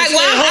saying. I'm saying like,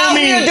 stay at out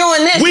home. here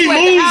doing this. We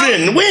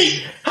moving.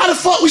 How the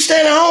fuck we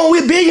staying at home?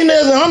 We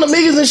billionaires and 100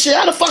 millions and shit.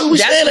 How the fuck we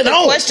staying at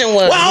home? That's what the question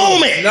was. Where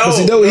home at? No,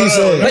 see, that's what he's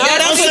saying. But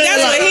that's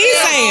what he's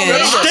saying.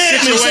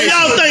 Stedman, so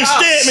y'all think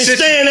Stedman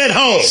staying at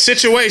home?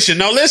 Situation.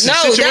 No, listen.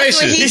 No,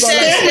 situation. That's what he said.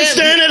 Stedman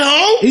staying at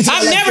home?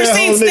 I've never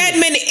seen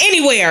Stedman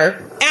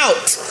anywhere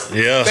out.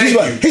 Yeah.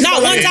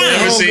 Not one time.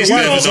 Never seen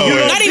Stedman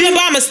nowhere. Not even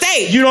by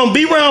mistake. You don't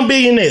be around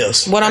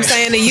billionaires. What I'm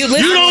saying to you,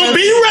 You don't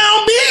be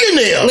around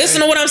billionaires. Listen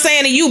to what I'm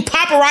saying to you.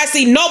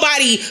 Paparazzi,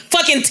 nobody,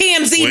 fucking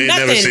TMZ, We ain't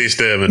nothing. never seen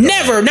Stedman.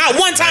 Never, not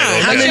one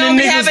time. How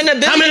many niggas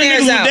with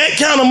that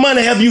kind of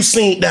money have you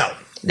seen out?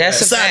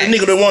 That's a Besides fact. the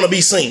nigga that want to be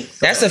seen.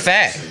 That's a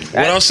fact.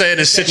 What I'm saying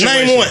is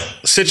situational. Name one.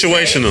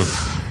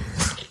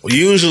 Situational.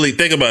 Usually,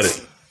 think about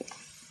it.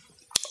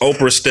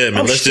 Oprah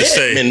Stedman. Let's just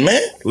say,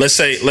 man. Let's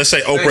say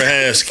Oprah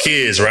has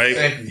kids,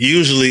 right?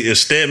 Usually, if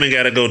Stedman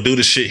got to go do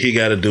the shit he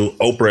got to do,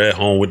 Oprah at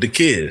home with the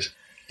kids.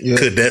 Yeah.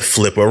 Could that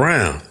flip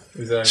around?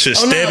 Exactly. Should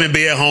Stedman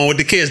be at home with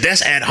the kids?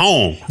 That's at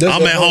home.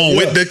 I'm at home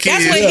with the kids.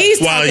 That's what he's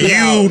while talking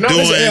you about.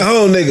 doing at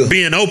home, nigga.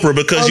 being Oprah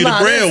because you the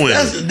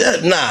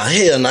breadwinner. Nah,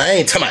 hell nah, I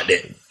ain't talking about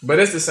that. But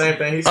it's the same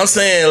thing. I'm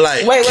saying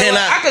like, can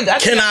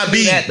I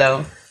be that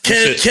though?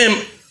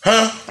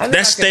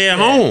 That's stay at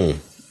home.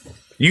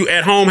 You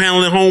at home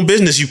handling home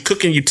business. You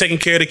cooking. You taking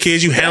care of the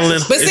kids. You handling.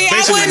 But see,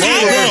 I wouldn't.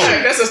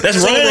 That's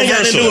role got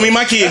reversal. to do with me.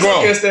 My kid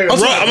grown.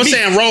 I'm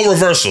saying role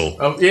reversal.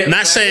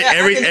 Not saying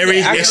every.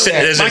 But see,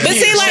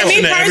 like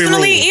me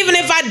personally, even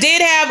if I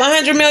did have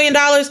 $100 million,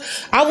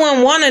 I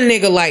wouldn't want a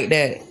nigga like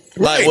that.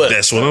 Like what?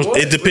 That's what I'm.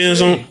 It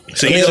depends on.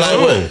 So you like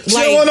what?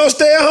 You don't want no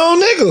stay at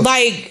home nigga.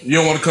 Like you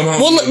don't want to come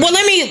home. Well,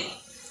 let me.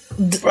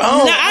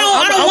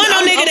 I don't want no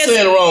nigga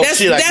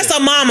that's a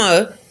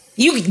mama.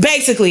 You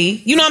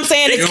basically, you know what I'm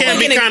saying? It can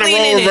be kind of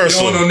role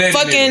reversal.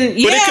 Fucking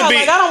yeah,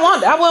 like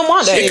I wouldn't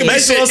want that. It could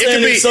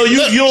be. So you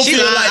don't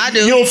feel like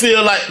you don't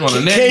feel like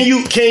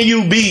can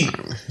you be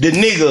the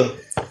nigga?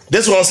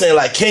 That's what I'm saying.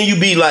 Like, can you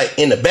be like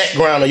in the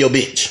background of your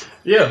bitch?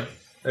 Yeah.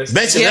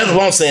 Basically, that's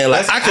what I'm saying.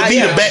 Like, I could be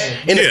the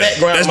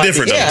background. That's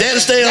different. Yeah,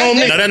 that's stay at home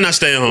nigga. No, that's not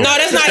stay at home. No,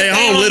 that's not stay at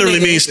home. Literally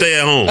means stay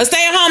at home. A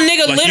stay at home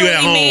nigga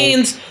literally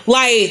means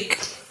like.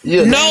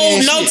 Yeah,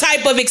 no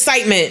type of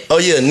excitement. Oh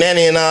yeah,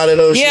 nanny and all that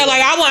other shit. Yeah,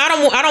 like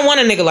I don't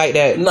want a nigga like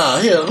that. Nah,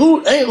 hell,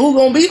 who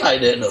gonna be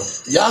like that though?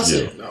 Y'all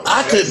said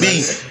I could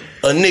be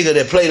a nigga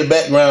that play the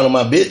background of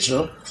my bitch,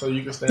 huh? So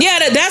you can stand.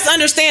 Yeah, that's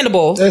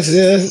understandable.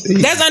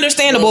 That's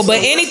understandable. But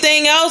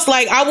anything else,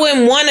 like I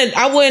wouldn't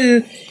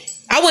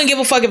give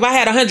a fuck if I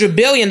had $100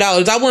 billion.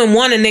 I wouldn't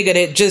want a nigga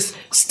that just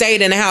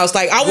stayed in the house.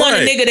 Like I want a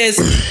nigga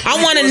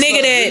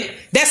that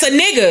That's a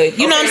nigga.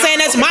 You know what I'm saying?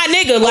 That's my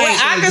nigga. Like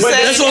I can say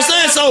that's what I'm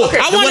saying. So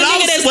I want a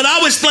nigga that's what I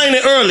was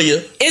explaining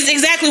earlier is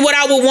exactly what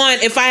I would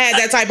want if I had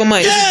that type of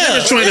money. Yeah,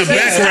 between a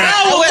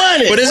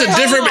background, but it's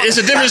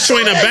a difference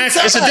between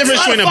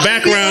a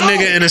background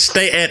nigga and a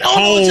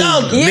stay-at-home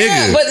nigga.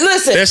 Yeah, but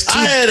listen, that's two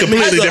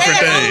completely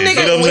different things.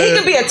 Nigga, You know what I'm he saying?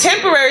 could be a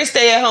temporary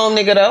stay-at-home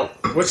nigga though.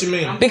 What you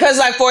mean? Because,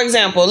 like, for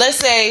example, let's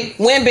say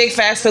when Big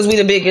Facts, because we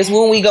the biggest,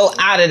 when we go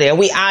out of there,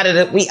 we out of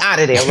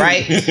there,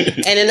 right?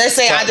 And then let's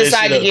say I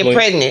decide to get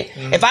pregnant.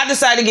 If I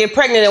decide to get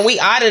pregnant and we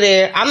out of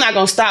there, I'm not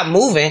gonna stop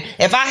moving.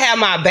 If I have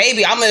my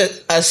baby, I'm gonna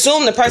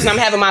assume the person I'm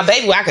having my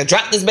baby with, I could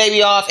drop this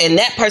baby off and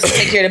that person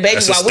take care of the baby.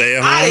 That's a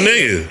stay-at-home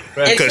nigga.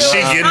 Because she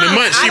getting the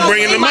money. She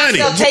bringing the money.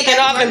 Take it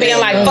off and being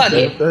like, fuck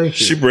it.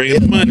 She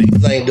bringing the money.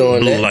 Ain't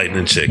doing Blue that.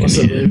 Lightning chicken.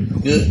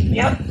 Good.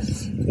 Yep.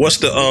 What's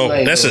the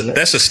that's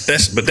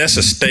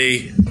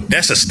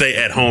a stay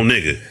at home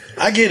nigga.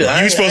 I get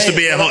it. You supposed to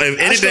be at home. If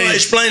I anything, started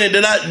explaining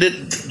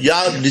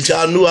that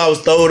y'all knew I was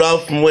throwed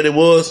off from what it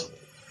was.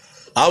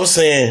 I was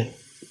saying,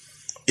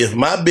 if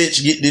my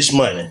bitch get this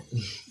money,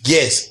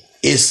 yes,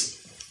 it's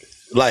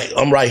like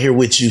I'm right here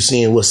with you,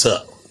 seeing what's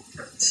up.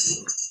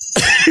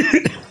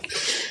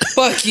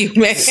 Fuck you,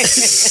 man.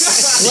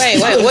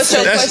 Wait. What's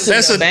your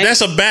question?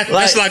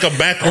 That's like a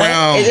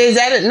background. Is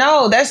that it?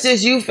 No, that's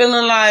just you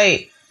feeling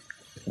like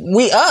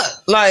we up.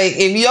 Like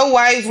if your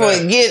wife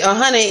would get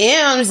 100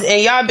 M's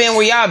and y'all been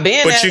where y'all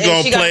been, but you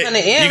gonna play.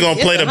 You gonna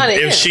play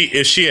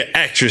if she an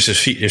actress. If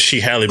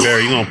she Halle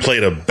Berry, you gonna play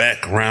the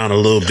background a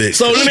little bit.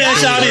 So let me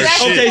ask y'all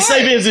this. Okay,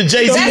 say for instance,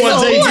 Jay-Z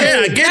won Jay-Z.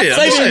 Yeah, I get it.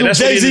 Say for instance,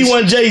 Jay-Z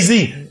won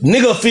Jay-Z.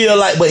 Nigga feel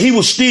like, but he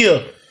was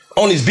still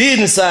on his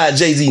business side,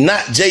 Jay-Z,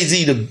 not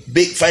Jay-Z, the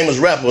big famous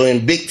rapper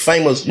and big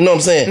famous, you know what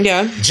I'm saying?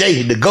 Yeah.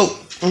 Jay, the GOAT.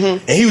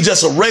 Mm-hmm. And he was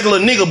just a regular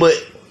nigga, but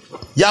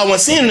y'all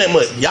wasn't seeing him that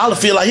much. Y'all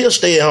feel like he'll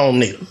stay at home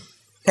nigga.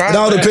 It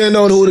all depends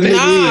on who the nigga is.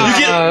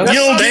 You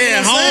don't stay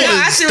at home.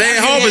 Stay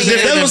at home is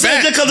different than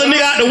back. Just because a nigga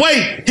out the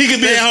way, he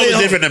could be stay at home is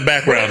different than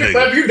background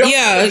nigga.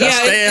 Yeah.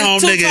 Stay at home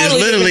nigga is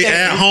literally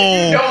at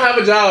home. You don't have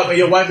a job and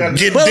your wife got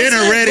get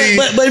dinner ready.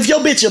 But if your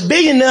bitch a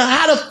billionaire,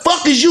 how the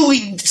fuck is you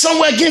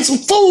somewhere getting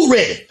some food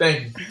ready?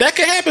 Thank you. That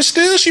could happen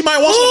still. She might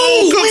want some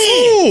home cooked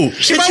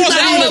food. She might want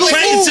some home cooked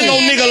food. To no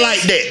nigga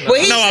like that.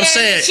 No, I'm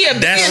saying she a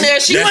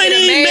billionaire. She you ain't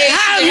even met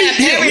how I meet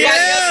him.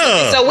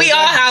 Yeah. So we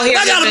all out here.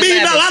 I got a $1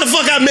 billion. How the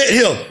fuck I met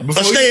him?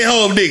 A stay at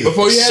home nigga.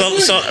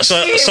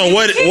 So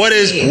what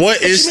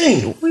is?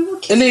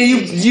 And then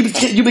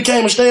you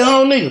became a stay at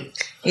home nigga.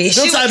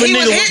 Them type of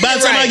nigga. By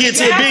the time I get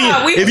to $1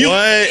 billion, if you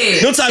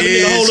them type of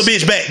nigga hold a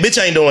bitch back, bitch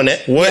ain't doing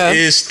that. What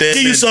is Stedman?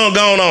 Give you something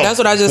going on. That's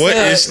what I just said. What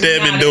is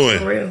Stedman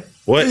doing?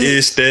 What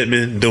is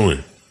Stedman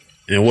doing?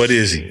 And what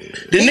is he?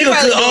 The nigga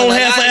could own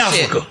half of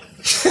Africa.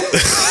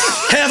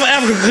 Half of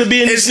Africa could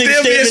be in this nigga.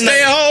 Still be a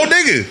stay at home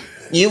nigga.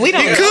 We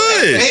don't. You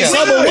could.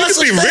 So, but what's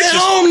a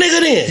stay-at-home nigga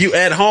then? You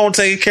at home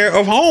taking care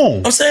of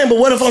home. I'm saying, but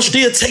what if I'm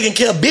still taking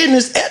care of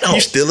business at home?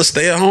 You still a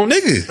stay-at-home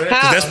nigga.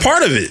 That's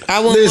part of it.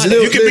 I won't.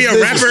 You can be a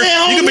rapper.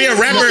 You can be a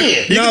rapper.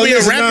 You can be a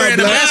rapper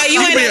and a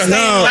you ain't a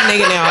stay-at-home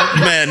nigga now.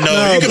 Man,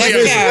 no.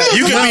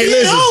 You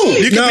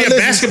can be a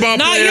basketball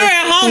player. No, you're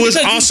at home who is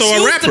because also you a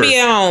choose rapper. to be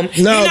at home.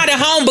 You're not at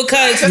home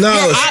because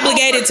you're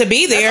obligated to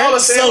be there.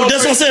 So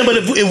that's what I'm saying.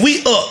 But if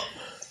we up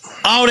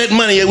all that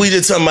money that we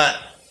just talking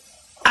about,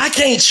 I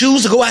can't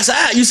choose to go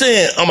outside. You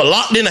saying I'm a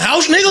locked in the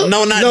house, nigga?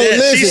 No, not that.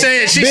 Listen,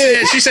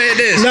 she said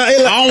this. I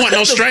don't want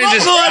no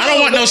strangers. I don't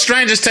want no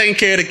strangers taking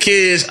care of the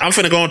kids. I'm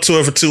finna go on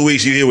tour for 2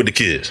 weeks. You here with the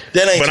kids?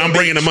 That ain't. But I'm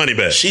bringing the money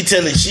back. She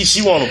telling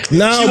she want a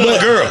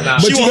girl.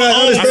 But you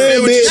gotta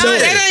understand, bitch.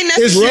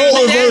 It's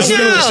role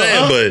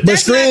reversal. But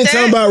Screen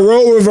talking about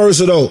role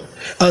reversal though.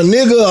 A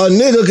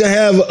nigga can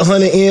have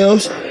 100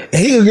 M's, and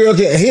his girl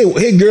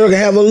can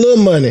have a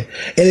little money.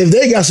 And if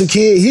they got some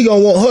kids, he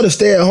gonna want her to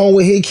stay at home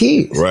with his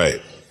kids. Right.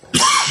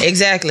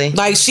 Exactly.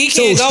 Like she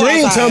can't go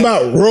Screen outside. talking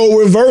about role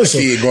reversal.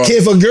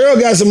 If a girl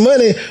got some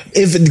money,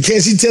 can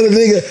she tell a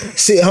nigga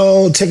sit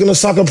home, taking a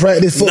soccer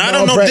practice,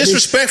 football practice?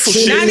 Disrespectful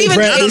shit. Not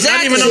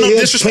even no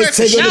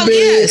disrespectful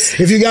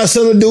shit. If you got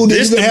something to do,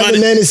 then you can have a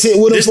nanny sit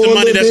with him for a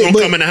little bit. This the money that's gonna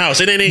come in the house.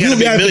 It ain't gotta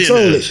be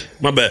millionaires.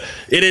 My bad.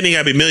 It ain't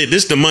gotta be million.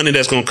 This the money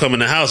that's gonna come in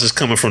the house is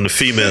coming from the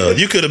female.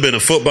 You could have been a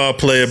football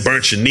player,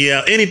 burnt your knee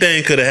out.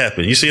 Anything could have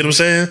happened. You see what I'm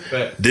saying?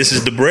 This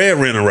is the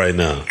breadwinner right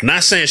now.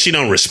 Not saying she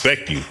don't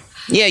respect you.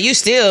 Yeah, you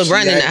still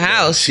running the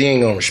house. She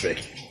ain't gonna respect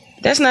you.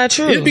 That's not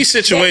true. It'd be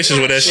situations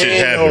where that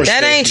shit happens.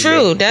 That ain't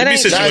true. That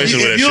ain't true.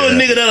 If you a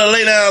nigga that'll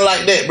lay down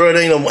like that, bro,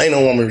 there ain't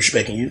no woman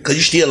respecting you because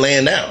you still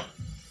laying down.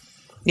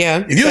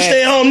 Yeah. If you a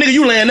stay at home nigga,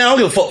 you laying down. I don't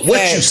give a fuck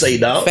what you say,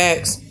 dog.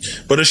 Facts.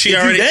 But if she if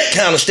already you that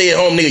kind of stay at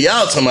home nigga,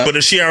 y'all talking about. But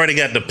if she already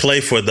got to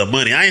play for the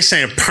money, I ain't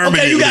saying permanently.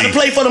 Okay, you got to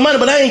play for the money,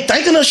 but I ain't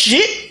thinking of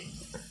shit.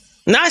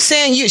 Not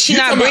saying she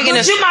not bringing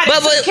But you might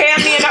have took care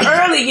of me in the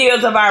early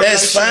years of our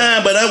That's relationship.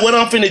 fine, but what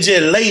I'm finna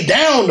just lay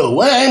down though.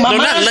 What ain't my No,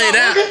 mind not lay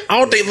down. I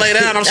don't think lay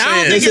down. I'm saying.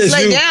 I don't think it's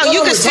lay down.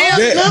 You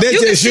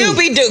can still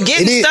be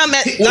getting some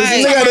at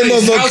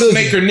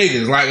housemaker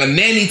niggas, like a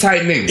nanny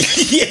type nigga.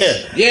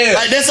 Yeah.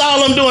 Like that's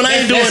all I'm doing.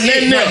 I ain't doing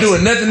nothing else. Not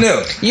doing nothing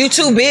else. You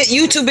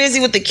too busy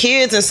with the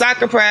kids and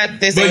soccer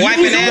practice But and you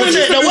wiping can do ass.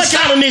 that. Now, what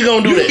kind of nigga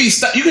gonna do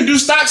that? You can do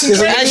stocks and A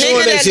trades.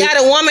 nigga that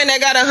got a woman that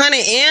got 100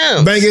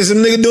 M's. Banking some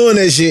nigga doing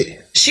that shit.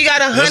 She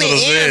got 100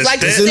 M's.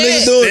 Like you Some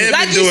niggas doing said, it.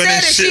 like you said,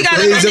 if she got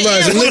Some 100 M's,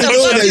 niggas what the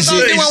doing fuck that you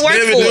gonna shit. do and work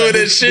They be for? doing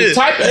that shit.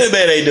 That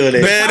man ain't doing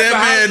that. Man, that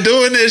man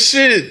doing that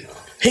shit.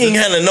 He ain't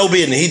handling no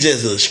business. He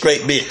just a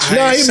straight bitch.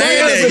 No, he saying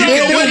that. You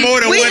can do more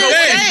than We one didn't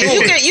say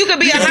thing. you could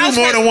be You a can do house.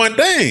 more than one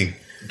thing.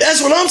 That's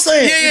what I'm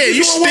saying. Yeah,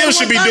 you still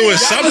should be doing I'm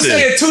something.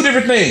 saying two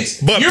different things.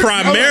 But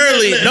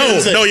primarily,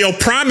 no, your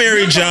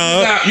primary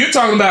job. You're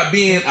talking about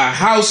being a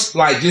house,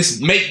 like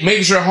just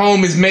making sure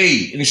home is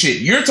made and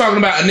shit. You're talking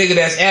about a nigga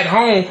that's at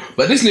home,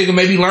 but this nigga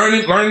may be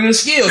learning the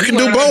skills. You can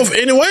do both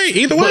anyway,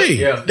 either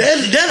way.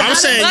 I'm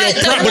saying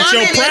But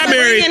your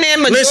primary. bringing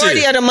in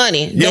majority of the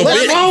money. Your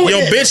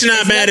bitch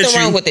not mad at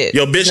wrong with you. it.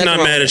 Your bitch not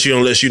mad at you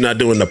unless you're not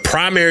doing the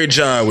primary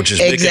job, which is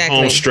making Exactly.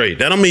 home straight.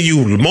 That don't mean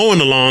you mowing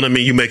the lawn. I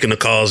mean you making the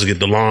calls to get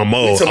the lawn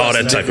mowed, all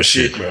that type of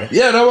shit. bro.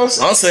 Yeah, that was.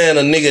 I'm saying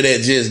a nigga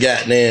that just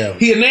got damn.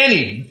 He a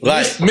nanny,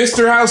 like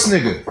Mr. House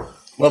nigga.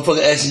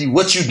 Motherfucker asking you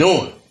what you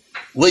doing,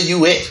 where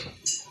you at,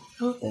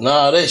 and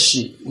all that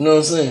shit. You know what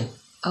I'm saying?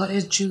 Oh,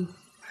 that's you.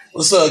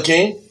 What's up,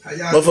 King?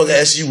 Motherfucker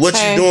asking you what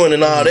you doing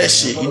and all that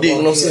shit. You dig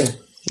what I'm saying?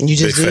 You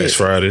Big Fast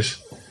Fridays.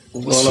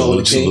 What's going on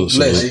with the King?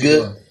 Bless, you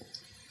good? All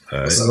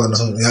right. What's going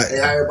on? Hey,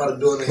 how everybody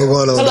doing? What's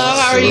going on? Hello,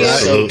 how are you?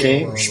 Salute.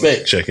 King.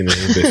 Respect. Checking in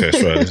with Big Fast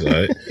Fridays. All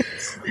right.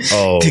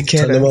 Oh,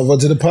 Turn them over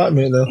to the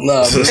apartment though.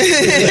 Nah,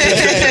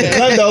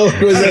 Condo.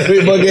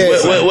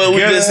 What we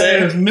just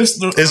saying?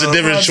 There's a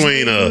difference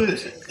between a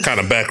kind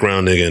of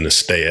background nigga and a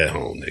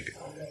stay-at-home nigga.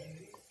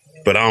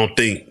 But I don't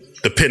think,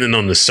 depending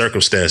on the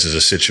circumstances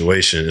or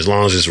situation, as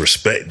long as there's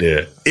respect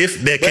there,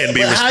 if there can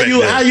be respect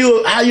there.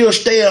 How you a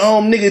stay at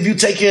home nigga if you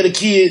take care of the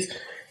kids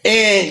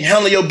and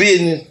handle your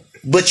business,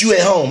 but you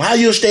at home? How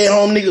you a stay at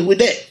home nigga with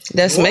that?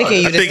 That's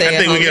making you I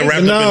think we get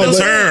wrapped up in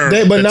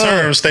the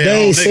term. Stay They at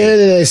home ain't saying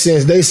it in that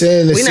sense. They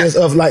saying in the sense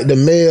of like the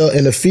male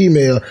and the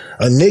female.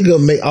 A nigga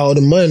make all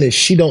the money.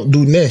 She don't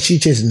do nothing. She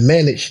just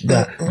manage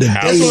the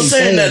That's what I'm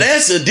saying. Now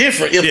that's a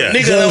different. If a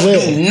nigga don't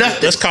do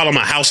nothing, let's call him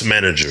a house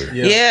manager.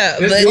 Yeah,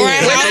 but Or a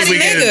house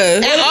nigga.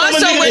 And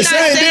also, we're not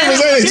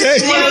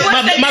saying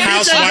my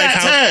bitch ain't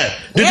got time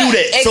to do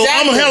that. So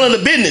I'm handling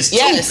the business too,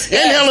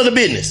 and handling the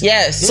business.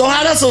 Yes. So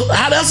how that's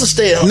a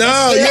stay at home?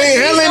 No, you ain't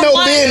handling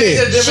no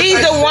business.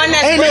 She's the one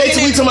that's Ain't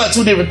no, we talking about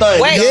two different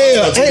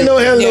things. Ain't no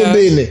handling no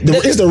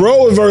business. It's the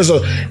role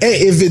reversal. And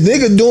if the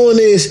nigga doing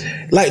this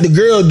like the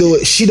girl do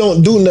it, she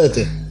don't do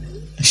nothing.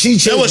 She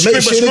just make sure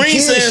the Screen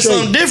kids saying straight.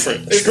 something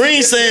different.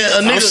 Screen saying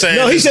a nigga.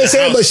 No, he just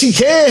saying, but she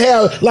can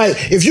have, like,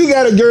 if you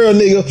got a girl,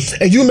 nigga,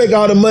 and you make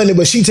all the money,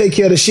 but she take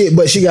care of the shit,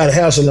 but she got a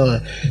house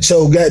salon.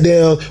 So,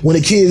 goddamn, when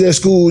the kids at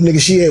school, nigga,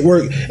 she at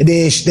work, and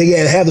then they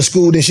gotta have the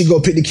school, then she go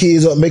pick the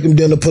kids up, make them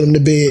dinner, put them to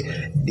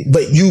bed,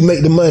 but you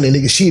make the money,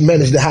 nigga. She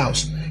manage the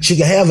house. She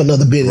can have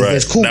another business. Right.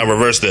 That's cool. Now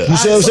reverse that. You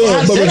see what I'm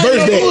saying? But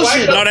reverse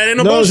that. No, that ain't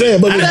no Know what I'm bullshit.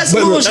 saying? But That's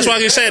why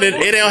I said it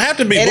don't have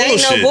to be It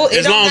ain't no bullshit.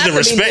 As it don't long as have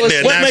the to be respect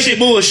there. bullshit. What Now, make it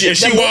bullshit? If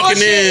she The walking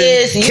bullshit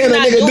in, is you Can a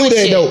not nigga do doing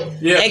that, shit. though?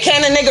 And can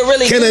a nigga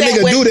really Can do a that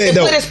nigga with, do that, to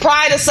though? put his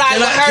pride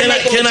aside with her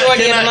making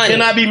majority of the money?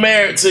 Can I be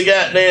married to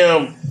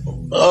goddamn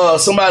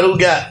somebody who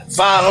got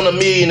 500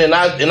 million and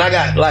I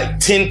got like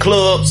 10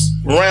 clubs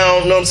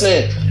around, you know what I'm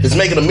saying? It's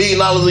making $1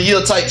 million a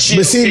year type shit.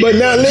 But see, but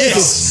now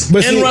listen. Yes.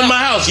 But and see, run my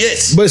house,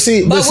 yes. But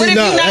see, But what if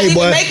nah, you not hey, even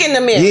boy, making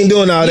the million? you ain't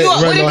doing all that. You-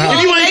 Run what no if house.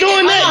 If you ain't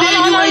doing that, then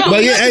you ain't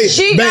But yeah, hey,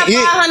 she got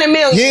you- 500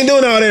 million. You ain't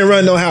doing all that and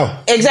run no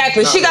house.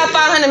 Exactly. She got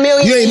 500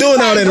 million. You ain't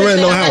doing all that and run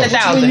no house.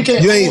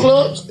 100,000. You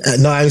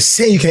ain't. No, I ain't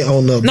saying you can't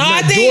own no. No,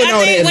 I think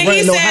when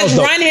he no says house,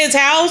 though. run his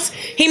house,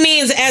 he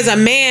means as a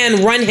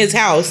man run his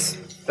house.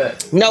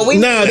 No, but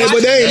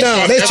they ain't.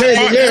 No, they changed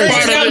the narrative.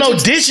 Ain't got no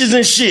dishes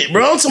and shit,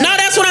 bro. No,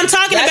 that's what I'm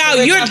talking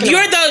about.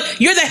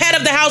 You're the head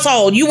of the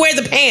household. You wear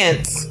the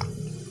pants.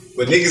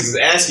 But niggas is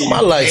asking you.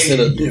 My life can set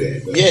you up. do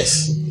that, bro?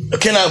 Yes.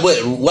 Can I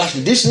wash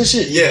the dishes and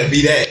shit? Yeah,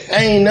 be that.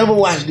 I ain't never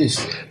washed this.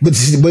 But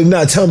we're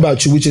not talking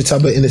about you. We just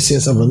talking about in the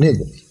sense of a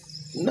nigga.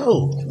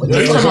 No.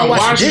 You talking about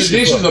washing the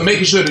dishes or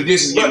making sure the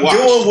dishes get washed?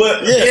 Doing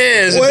what?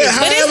 Yeah. Well,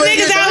 But there's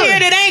niggas out here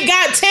that ain't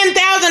got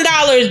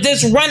 $10,000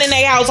 just running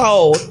their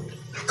household.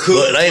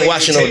 But I ain't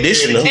washing no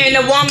dishes. No. And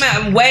the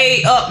woman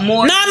way up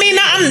more. No, I mean,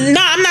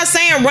 I'm not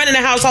saying running the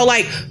household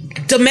like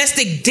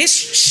domestic dish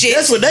shit.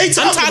 That's what they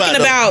talking I'm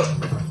talking about.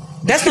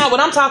 That's not what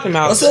I'm talking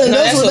about. I'm saying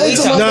that's what they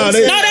talking about.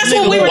 No, that's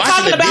what we were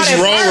talking about. This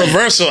role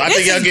reversal. I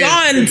think y'all get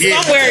gone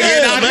somewhere.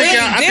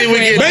 I think we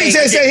get. Banks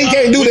just said he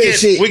can't do that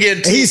shit.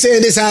 And he's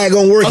saying this how it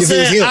gonna work I'm if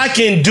it's saying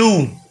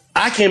him.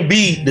 I can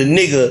be the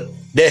nigga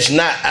that's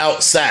not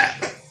outside.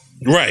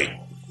 Right.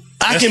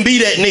 I can be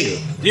that nigga.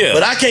 Yeah.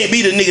 But I can't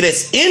be the nigga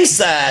that's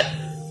inside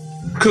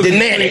cooking,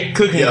 nanny.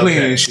 cooking,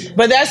 cleaning and shit.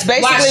 But that's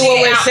basically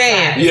what we're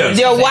saying. Yeah.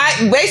 Your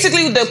wife,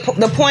 basically,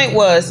 the point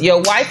was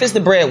your wife is the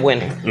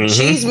breadwinner. Mm-hmm.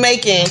 She's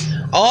making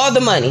all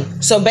the money.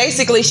 So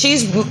basically,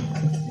 she's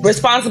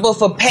responsible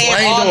for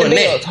paying all the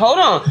bills. Hold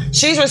on.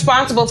 She's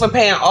responsible for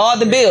paying all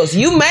the bills.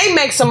 You may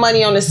make some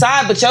money on the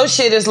side, but your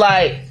shit is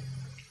like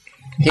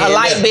a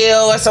light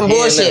bill or some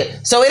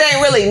bullshit. So it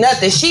ain't really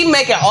nothing. She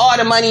making all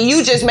the money.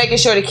 You just making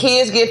sure the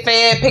kids get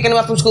fed, picking them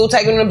up from school,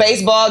 taking them to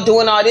baseball,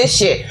 doing all this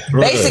shit.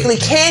 Right. Basically,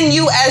 can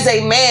you as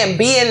a man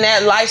be in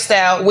that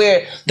lifestyle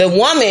where the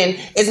woman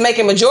is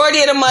making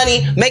majority of the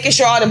money, making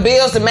sure all the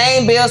bills, the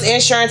main bills,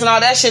 insurance and all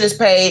that shit is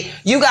paid.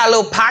 You got a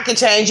little pocket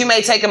change. You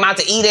may take them out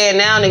to eat every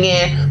now and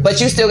again, but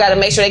you still got to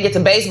make sure they get to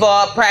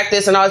baseball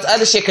practice and all this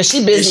other shit because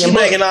she busy. If she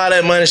making all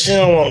that money, she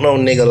don't want no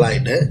nigga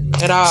like that.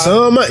 At all.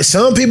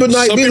 Some people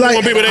might be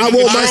like, I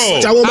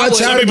want my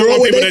child to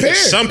grow with their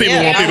parents. Some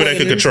people want people that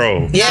can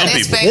control. Yeah, some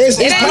people. It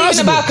ain't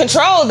even about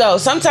control though.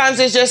 Sometimes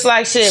it's just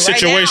like shit.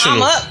 Situational. Right now,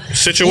 I'm up.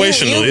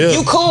 Situational.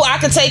 You cool? I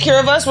can take care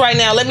of us right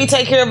now. Let me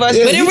take care of us.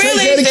 Yeah, but it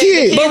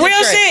really, but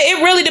real shit,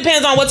 it really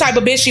depends on what type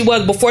of bitch she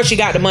was before she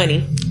got the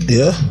money.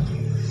 Yeah.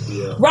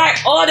 Right.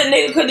 Or the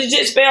nigga could have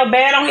just felt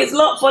bad on his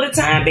luck for the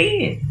time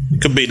being.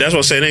 Could be. That's what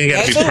I'm saying. It ain't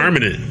got to be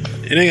permanent.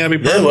 It ain't gotta be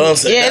permanent. That's what I'm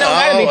saying. Yeah, it don't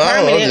gotta be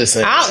permanent.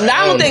 I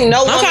don't think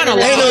no one. Ain't no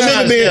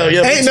nigga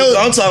being. Ain't no.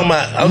 I'm talking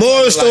about.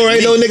 Moral story.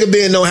 Ain't no nigga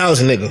being no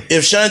house nigga.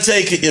 If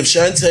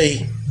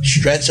Shantae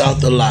stretch out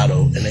the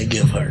lotto and they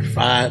give her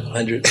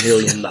 $500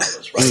 million,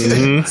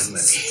 right?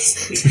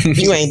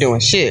 You ain't doing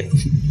shit.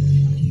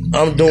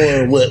 I'm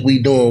doing what we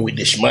doing with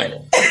this money.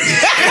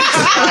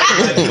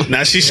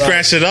 Now she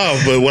scratched it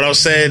off, but what I'm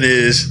saying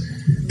is,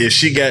 if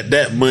she got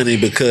that money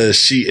because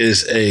she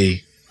is a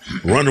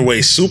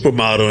runaway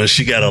supermodel and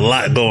she got a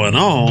lot going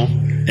on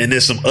and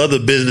there's some other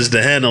business to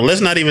handle,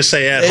 let's not even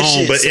say at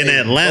home, but in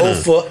Atlanta.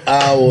 Go for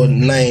our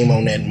name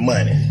on that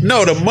money.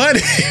 No, the money.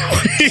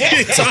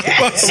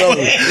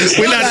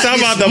 We're not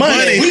talking about the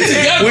money.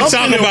 We're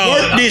talking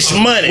about work this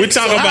money. We're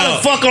talking about how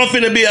the fuck I'm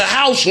finna be a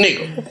house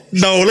nigga.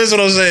 No, listen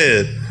what I'm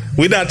saying.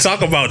 We're not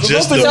talking about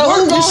just the. We're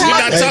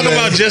not talking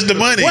about just the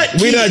money.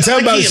 We're not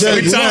talking about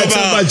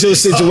your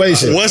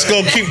situation. What's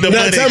gonna keep the money?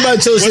 We're not talking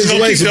about your situation.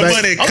 What's gonna keep the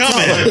money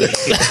coming?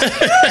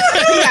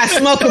 You got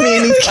smoke me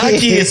in these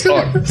kids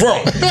are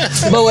broke.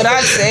 But what I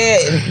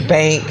said,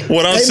 Bank.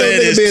 What I'm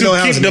saying is to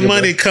keep the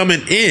money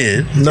coming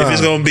in. If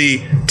it's gonna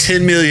be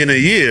 $10 million a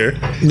year,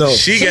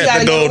 she got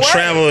to go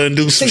travel and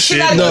do some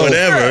shit,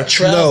 whatever.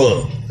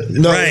 No.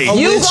 Right. I'm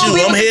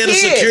head of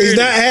security. It's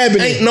not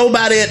happening. Ain't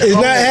nobody at It's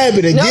home. not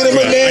happening. Get him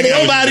a nanny.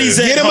 Nobody's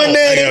at home. Get him a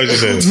nanny.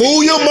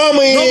 Move your mama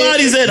in.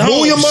 Nobody's at home.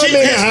 Move your mama in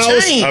the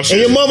house. And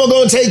your mama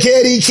gonna take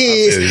care of these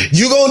kids.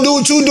 You gonna do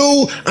what you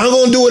do. I'm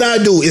gonna do what I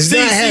do. It's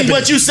not happening.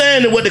 What you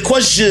saying and what the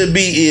question should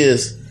be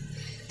is,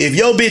 if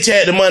your bitch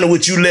had the money,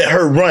 would you let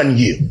her run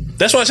you?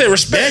 That's why I say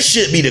respect. That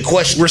should be the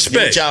question.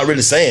 Respect. What y'all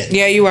really saying?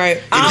 Yeah, you right.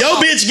 If your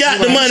bitch got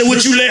the money,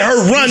 would you let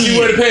her run you? She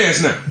wear the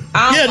pants now.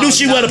 Yeah, do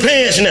she wear the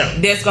pants now?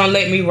 That's gonna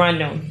let me run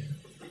them.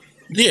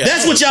 Yeah,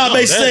 that's what y'all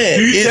basically saying.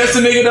 Do you test a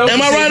nigga though?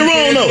 Am I right or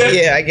wrong though?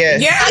 Yeah, I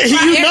guess. Yeah,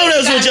 you know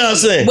that's what y'all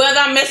saying. Whether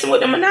I'm messing with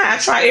them or not, I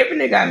try every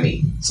nigga I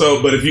meet. So,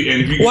 but if you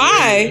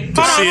why?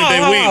 To see if they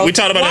weak. We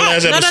talked about that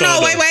last episode.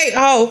 No, wait.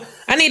 Oh,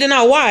 I need to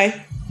know why.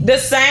 The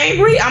same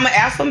breed. I'm an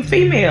alpha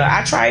female.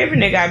 I try every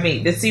nigga I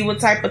meet to see what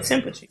type of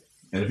temperature.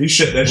 And if you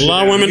shut that shit a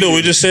lot of women do.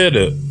 We just said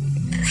that.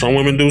 Some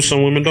women do,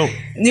 some women don't.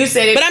 You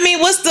said it. But I mean,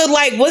 what's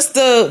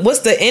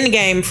the end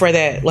game for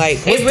that? Like,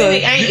 it really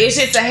ain't. It's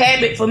just a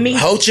habit for me.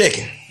 Whole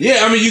chicken.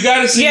 Yeah, I mean, you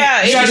gotta see.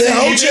 Yeah, you gotta see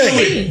whole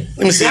chicken.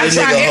 Let me see I this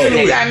try nigga every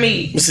hoe. nigga I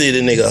meet. Let me see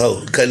this nigga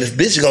hoe. Cause this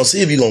bitch is gonna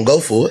see if you gonna go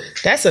for it.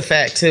 That's a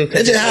fact too.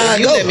 That's just how I if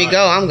you go. let me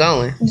go, I'm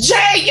going.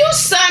 Jay, you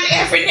son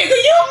every nigga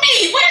you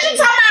meet. What are you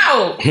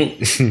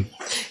talking about?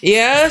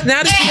 Yeah,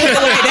 now that you put it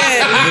like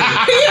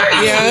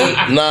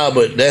that. Yeah. Nah,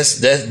 but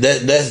that's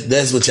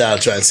what y'all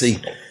trying to see.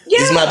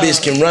 Is my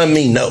bitch can run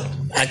me? No,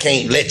 I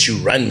can't let you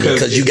run me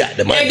because you got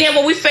the money. And then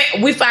when we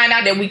find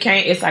out that we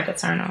can't, it's like a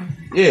turn on.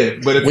 Yeah,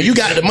 but if when you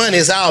got the money,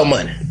 it's our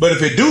money. But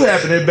if it do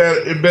happen, it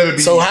better be.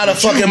 So how the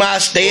fuck am I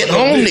stay at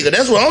home, nigga?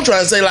 That's what I'm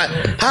trying to say. Like,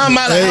 how am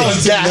I the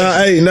house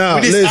guy?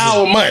 With this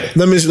our money.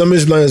 Let me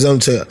explain something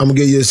to you. I'm gonna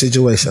give you a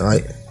situation,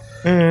 right?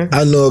 Mm-hmm.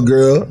 I know a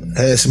girl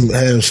had some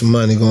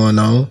money going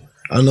on.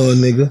 I know a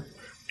nigga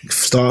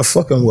started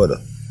fucking with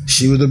her.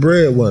 She was the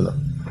breadwinner.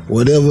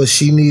 Whatever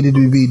she needed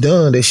to be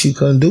done that she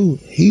couldn't do,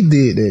 he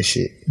did that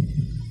shit.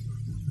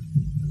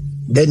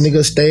 That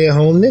nigga stay at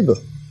home nigga.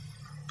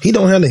 He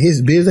don't handle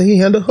his business, he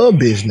handle her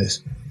business.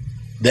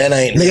 That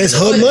ain't nigga, it's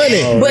her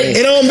money. But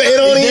it don't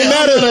even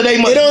matter. It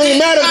don't even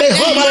matter if they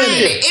her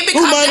money.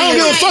 I don't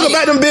give a fuck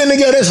about them being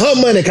together. That's her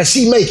money because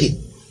she make it.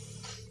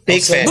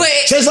 Big fan.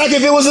 Just like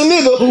if it was a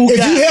nigga, if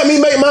you help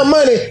me make my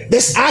money,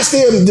 I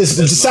still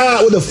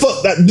decide what the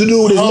fuck to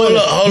do with this money.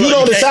 You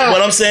don't decide. What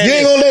I'm saying, you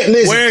ain't gonna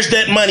listen. Where's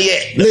that money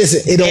at?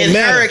 Listen, it don't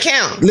matter. In her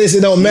account. Listen,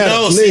 it don't matter.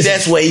 No, see,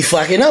 that's where he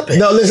fucking up at.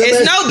 No, listen.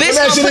 It's no bitch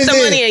gonna put the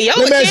money in your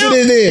account.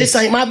 This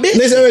ain't my bitch.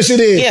 Listen, what she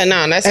did. Yeah,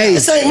 no, that's hey,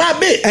 this ain't my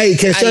bitch. Hey,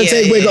 can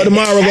Shantae wake up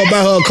tomorrow and go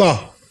buy her a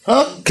car?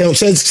 Huh? Can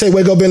say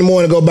wake up in the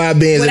morning, go buy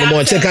Benz in the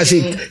morning. Check how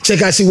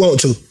she want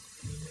to.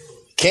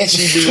 Can't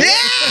she do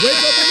that? Wake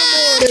up in the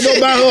morning and go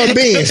buy her a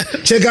Benz.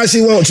 Check how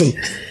she want to.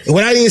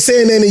 Without even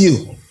saying nothing to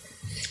you.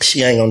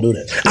 She ain't gonna do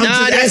that.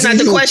 That's not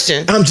the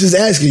question. I'm just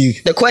asking you.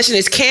 The question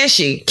is, can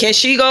she? Can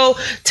she go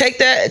take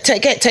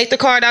the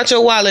card out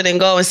your wallet and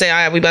go and say, all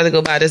right, we about to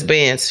go buy this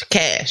Benz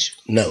cash?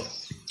 No.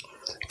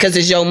 Because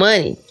it's your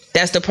money.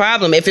 That's the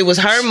problem. If it was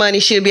her money,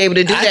 she'd be able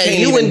to do that. And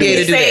you wouldn't be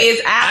able to do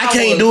that. I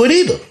can't do it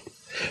either.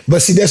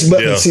 But see, that's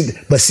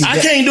I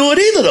can't do it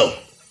either though.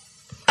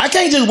 I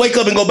can't just wake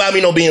up and go buy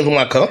me no Benz with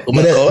my car. So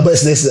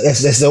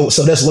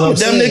that's what I'm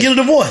saying. Damn near get a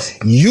divorce.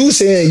 You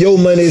saying your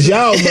money is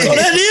y'all money. So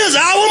that is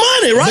our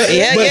money, right?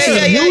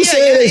 You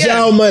saying it's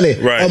y'all money.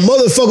 Right. A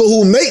motherfucker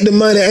who make the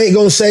money ain't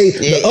gonna say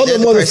the other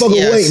motherfucker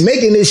who ain't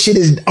making this shit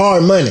is our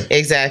money.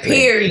 Exactly.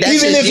 Period.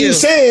 Even if you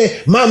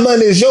saying my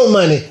money is your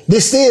money,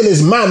 this still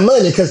is my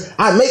money because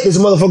I make this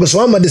motherfucker.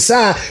 So I'm gonna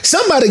decide.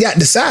 Somebody got to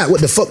decide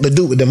what the fuck to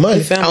do with the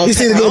money. It's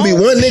either gonna be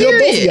one nigga or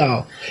both of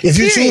y'all. If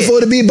you choose for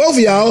it to be both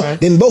of y'all,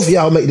 then both of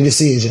y'all make the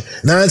decision.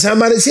 9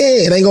 times out of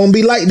 10, it ain't gonna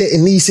be like that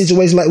in these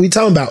situations like we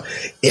talking about.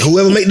 And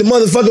whoever make the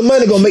motherfucking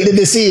money gonna make the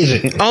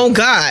decision. Oh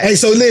God! Hey,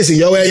 so listen,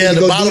 yo, ass need to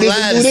go do this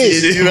and do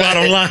this.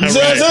 Bottom line, You see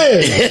what I'm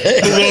saying?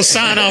 Who's gonna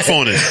sign off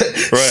on it?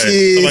 Right.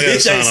 Shit, Somebody gotta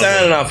bitch ain't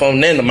sign off signing off on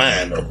none of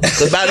mine though.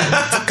 Cause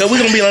we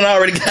gonna be on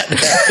already got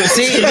that.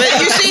 See, but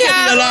you see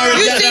how the hours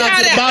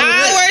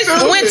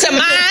went to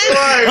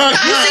mine?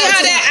 You see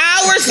how that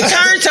hours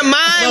turned to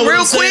mine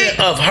real quick?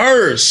 Of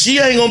hers, she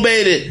ain't gonna be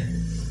able to.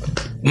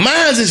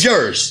 Mine's is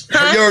yours.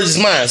 Yours is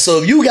mine.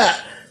 So if you got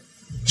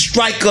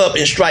strike up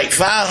and strike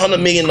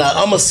 $500 million,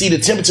 I'm gonna see the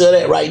temperature of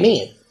that right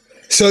then.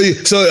 So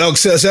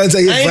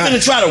Shantae, I ain't gonna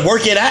try to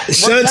work it out.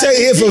 Shantae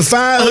here for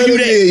 $500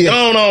 million.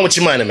 Going on with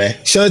your money, man.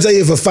 Shantae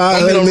here for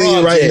 $500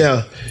 million right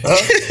now.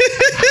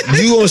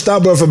 You gonna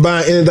stop her from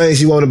buying anything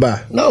she want to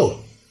buy?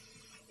 No.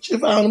 She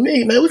 $500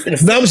 million, man. We finna.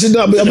 No, I'm saying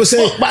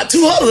about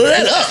 200 of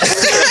that up.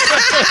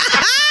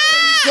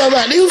 We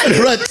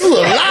finna run through a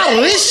lot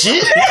of this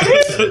shit.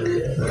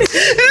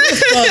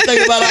 Let's start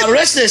thinking about all the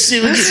rest of that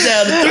shit. We get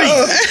down to 3.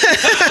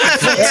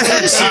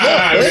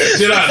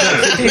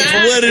 For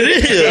what it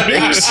is,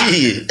 nigga.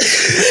 Shit.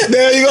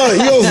 There you go.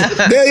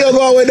 There you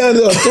go all the way down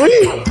to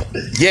 3.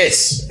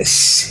 Yes.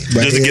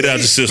 Just to get out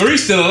the system. 3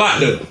 still a lot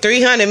though.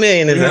 300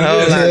 million is a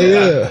whole lot.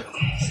 Yeah.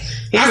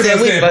 He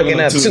said we fucking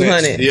up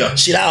 200. Yeah.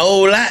 Shit, our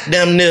whole lot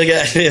damn near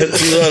got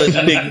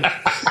 200 nigga.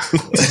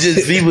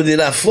 Just people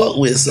that I fuck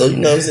with. So you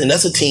know what I'm saying?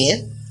 That's a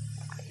 10.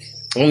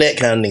 On that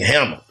kind of nigga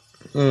hammer.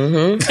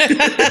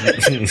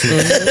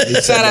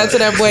 Shout out to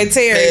that boy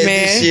Terry,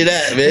 man. This shit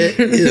out, man.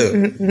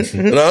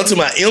 Yeah. No, I'm talking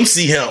about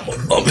MC Hammer.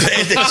 I'm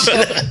paying that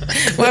shit out.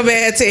 My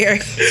bad, Terry.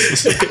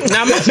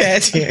 Not my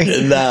bad,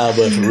 Terry. Nah,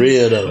 but for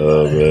real though.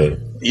 Oh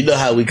man. You know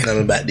how we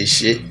coming about this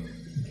shit.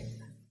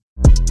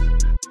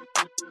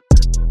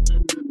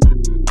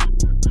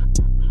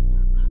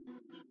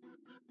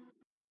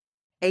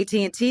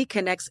 AT&T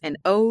connects an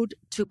ode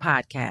to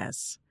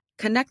podcasts.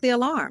 Connect the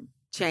alarm.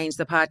 Change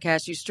the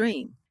podcast you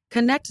stream.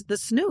 Connect the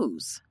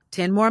snooze.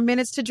 10 more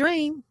minutes to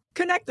dream.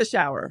 Connect the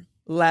shower.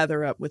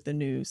 Lather up with the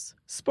news.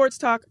 Sports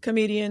talk,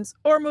 comedians,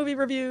 or movie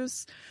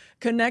reviews.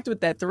 Connect with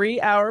that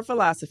 3-hour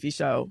philosophy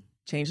show.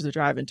 Change the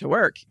drive into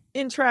work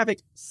in traffic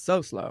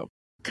so slow.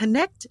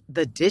 Connect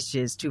the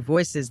dishes to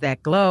voices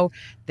that glow.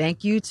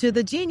 Thank you to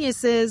the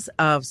geniuses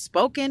of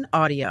spoken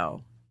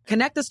audio.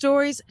 Connect the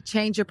stories,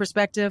 change your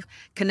perspective.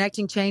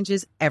 Connecting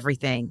changes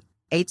everything.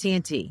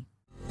 AT&T.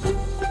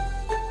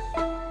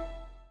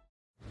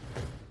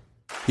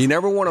 You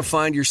never want to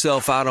find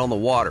yourself out on the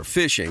water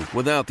fishing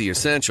without the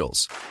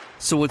essentials.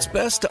 So it's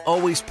best to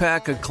always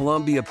pack a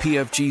Columbia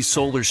PFG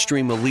Solar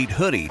Stream Elite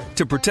hoodie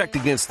to protect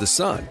against the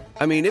sun.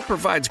 I mean, it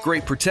provides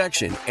great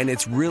protection and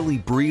it's really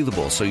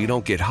breathable so you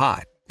don't get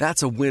hot.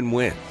 That's a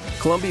win-win.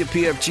 Columbia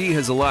PFG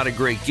has a lot of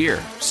great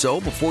gear. So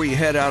before you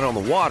head out on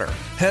the water,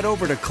 head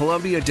over to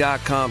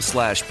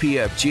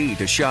Columbia.com/PFG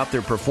to shop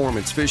their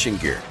performance fishing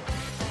gear.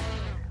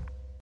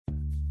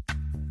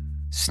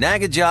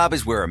 Snag a Job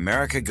is where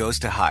America goes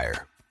to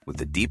hire, with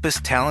the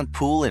deepest talent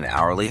pool in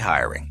hourly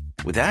hiring.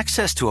 With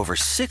access to over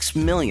 6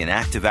 million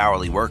active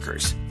hourly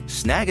workers,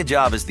 Snag a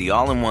Job is the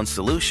all-in-one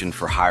solution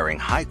for hiring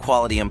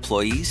high-quality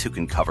employees who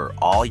can cover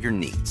all your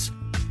needs.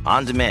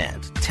 On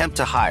demand, temp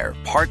to hire,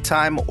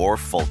 part-time or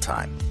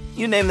full-time.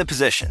 You name the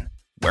position.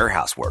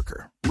 Warehouse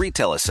worker,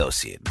 retail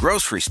associate,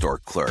 grocery store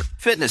clerk,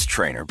 fitness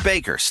trainer,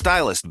 baker,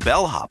 stylist,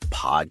 bellhop,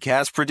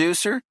 podcast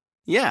producer.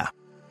 Yeah,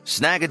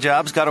 Snag a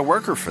Job's got a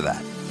worker for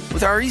that.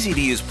 With our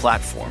easy-to-use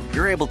platform,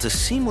 you're able to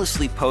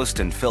seamlessly post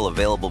and fill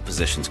available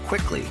positions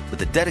quickly with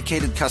a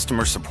dedicated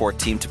customer support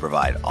team to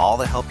provide all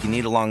the help you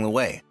need along the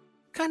way.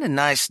 Kind of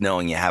nice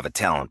knowing you have a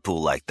talent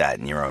pool like that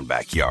in your own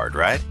backyard,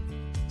 right?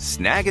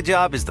 Snag a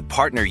Job is the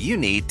partner you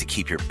need to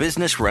keep your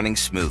business running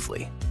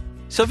smoothly.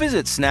 So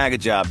visit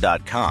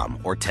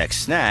snagajob.com or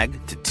text SNAG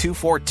to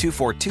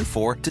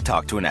 242424 to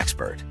talk to an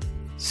expert.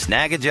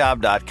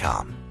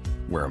 Snagajob.com,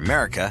 where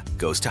America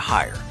goes to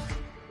hire.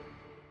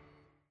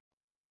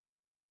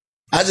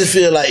 I just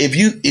feel like if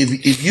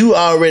you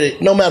already,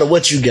 no matter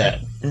what you got,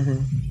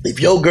 if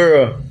your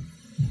girl,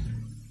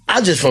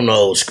 I just from the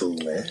old school,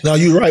 man. No,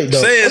 you right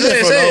though. Say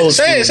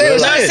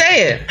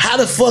it. How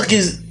the fuck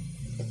is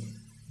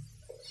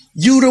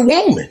you the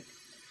woman?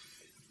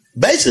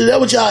 Basically, that's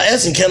what y'all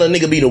asking. Can a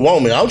nigga be the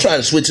woman? I'm trying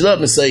to switch it up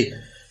and say,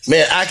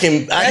 man, I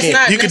can.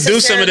 You can do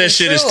some of that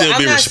shit and still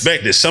be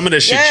respected. Some of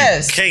that shit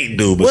you can't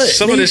do, but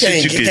some of that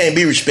shit you can't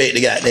be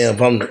respected.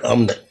 Goddamn,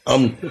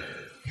 I'm.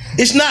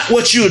 It's not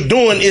what you're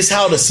doing; it's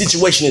how the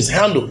situation is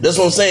handled. That's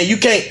what I'm saying. You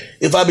can't.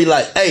 If I be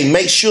like, hey,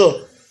 make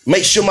sure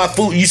my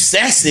food. You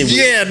sassy.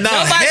 Yeah, no,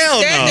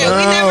 hell no.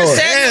 We never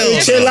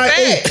said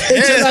that.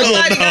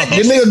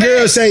 The nigga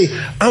girl say,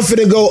 I'm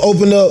finna go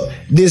open up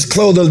this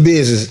clothing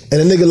business, and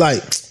the nigga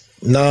like,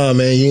 nah,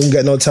 man, you ain't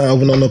got no time to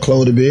open up no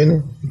clothing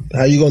business.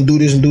 How you gonna do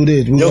this and do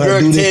this? We your girl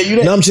do can this. tell you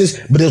that. No,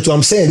 but that's what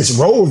I'm saying. It's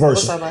role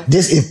reversal.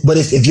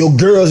 If your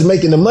girl's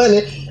making the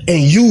money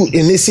and you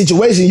in this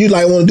situation, you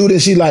like want to do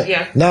this, she like,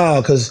 nah,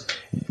 because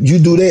you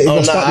do that.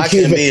 I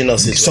can't be in no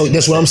situation. So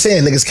that's what I'm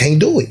saying. Niggas can't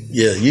do it.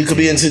 Yeah, you could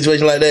be in a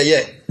situation like that.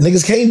 Yeah,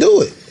 niggas can't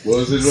do it.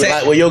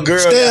 Like where your girl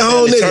stay at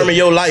home determine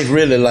your life,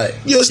 really. Like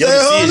you stay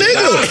at home,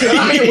 nigga. I feel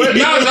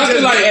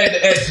like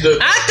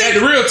at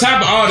the real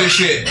top of all this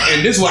shit,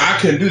 and this is why I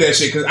couldn't do that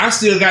shit because I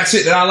still got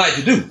shit that I like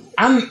to do.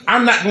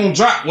 I'm not gonna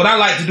drop what I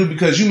like to do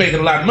because you making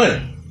a lot of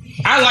money.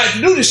 I like to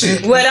do this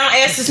shit. Well, don't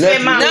ask to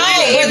spend my money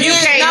if you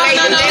can't make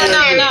it.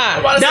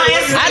 No. Don't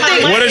ask to spend my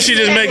money. What if she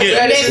just make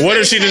it? What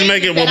if she just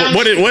make it?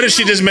 What if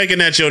she just making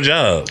that your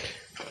job?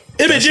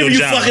 It been giving you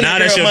fucking now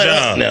that's your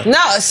job.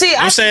 No, see,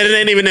 I'm saying it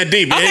ain't even that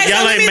deep. Okay,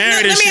 y'all so ain't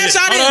married and shit.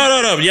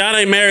 Hold up. Y'all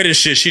ain't married and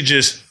shit. She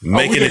just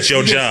making it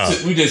your job.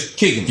 We just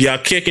kicking. Y'all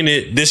kicking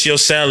it. This your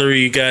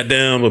salary,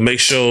 goddamn. But make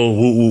sure,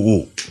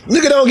 woo.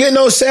 Nigga don't get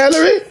no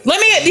salary. That's what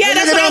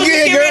I'm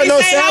getting. Girl, no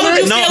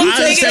salary. No, I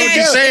understand what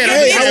you're saying.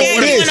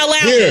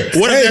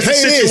 What if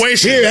that's the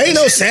situation? Here, ain't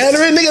no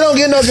salary. Nigga don't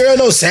get no girl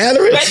no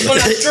salary. That's on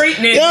the street,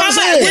 nigga. You know what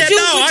I'm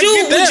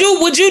saying?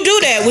 Would you do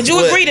that? Would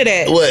you agree to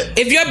that? What?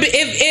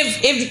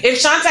 If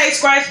Shantae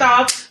scratched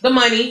off the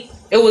money,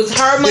 it was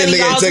her money,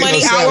 y'all's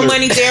money, our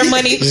money, their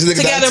money,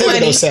 together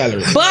money.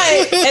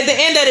 But at the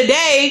end of the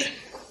day,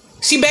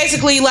 she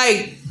basically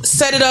like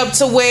set it up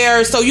to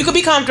where so you could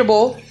be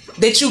comfortable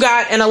that you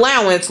got an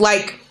allowance,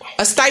 like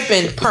a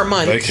stipend per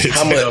month.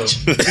 How much?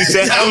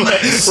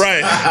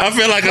 Right. I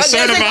feel like a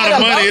certain amount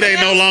of money, it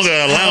ain't no longer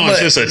an allowance,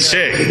 it's a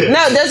check.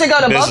 No, does it go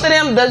to both of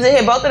them? Does it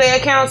hit both of their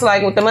accounts,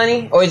 like with the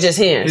money, or just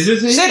his?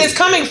 Shit is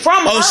coming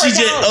from her. She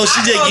just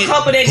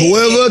get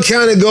whoever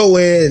account it go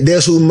in,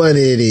 that's whose money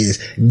it is.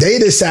 They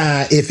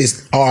decide if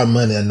it's our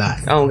money or not.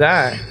 Oh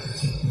God.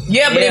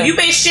 Yeah, but if you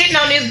been shitting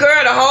on this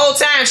girl the whole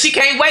time, she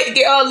can't wait to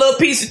get her a little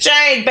piece of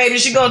change, baby.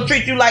 She gonna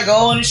treat you like a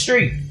hoe on the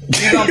street.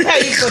 She gonna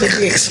pay you for the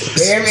dick.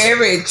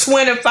 Every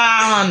 $2,500,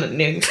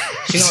 nigga.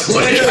 She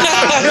gonna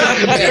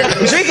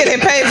 $2,500. Drinking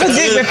and pay for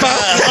dick before.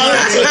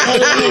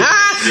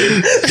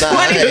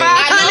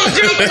 $2,500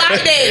 drink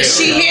like that.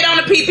 She hit on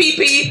the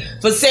PPP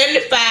for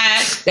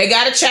 $75. They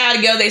got a child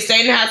together. They stay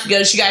in the house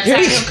together. She got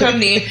time him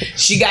coming in.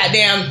 She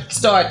goddamn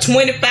start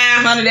 $2,500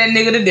 that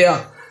nigga to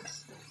death.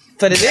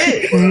 For the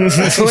dick.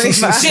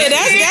 25. Shit,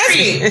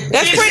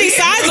 that's pretty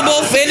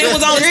sizable. And it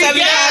was only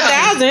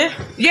 75,000.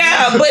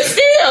 Yeah, but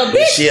still,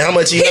 bitch. Shit, how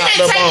much he knocked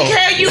up on? Taking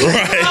care of you,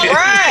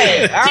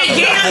 right? How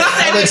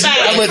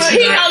much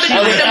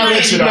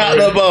you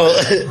knocked up on?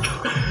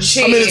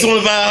 How many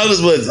 $2,500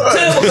 was it?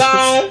 Two was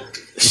gone.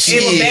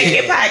 It was back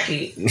in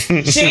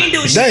pocket. She ain't do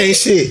shit. That ain't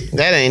shit.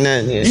 That ain't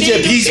nothing. You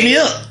just pieced me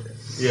up.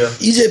 Yeah.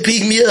 You just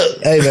picked me up.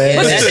 Hey, man.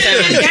 But she just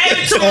gave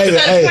it to him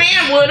because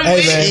playing with him.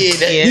 Hey, man.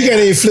 You can't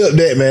even flip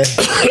that, man.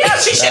 Yeah,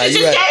 she should have just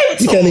gave it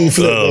to You him. can't even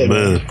flip that,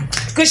 man.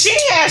 Because she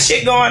ain't had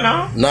shit going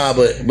on. Nah,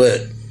 but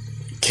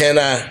can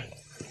I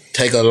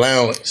take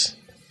allowance?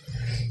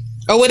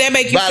 Or would that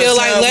make you feel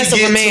like less of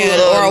a man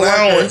or a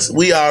allowance? worker?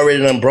 We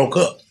already done broke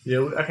up.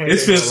 Yeah, I can't. It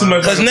feels too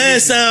much. Because now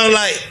it sound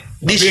like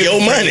this your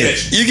money.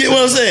 You get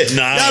what I'm saying?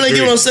 Nah, y'all ain't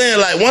get what I'm saying.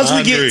 Like once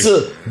we get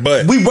to,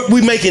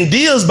 we making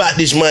deals about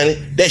this money.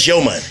 That's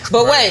your money.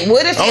 But wait,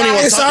 what if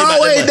it's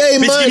always they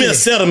money? Bitch, give me a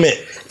settlement.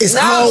 It's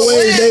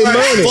always they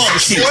money.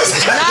 Fuck you.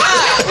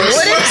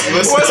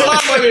 what's my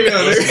money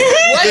now?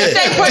 What if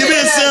they put give me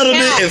a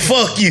settlement and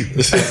fuck you.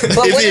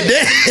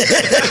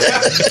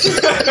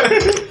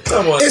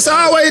 It's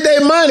always they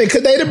money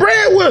because they the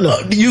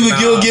breadwinner. You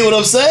get what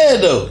I'm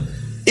saying though.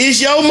 It's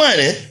your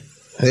money.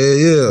 Hell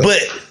yeah. But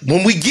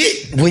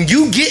when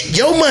you get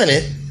your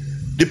money,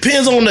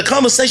 depends on the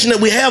conversation that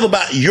we have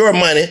about your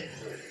money,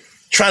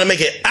 trying to make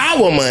it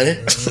our money.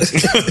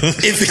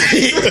 if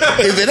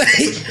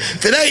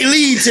it ain't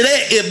lead to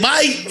that, if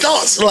my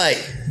thoughts like,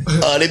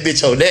 that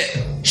bitch on that,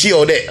 she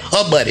on that,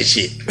 her money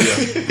shit.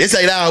 Yeah. This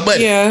ain't our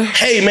money. Yeah.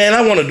 Hey man,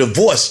 I want a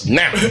divorce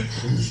now.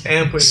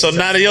 So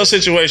not in your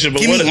situation,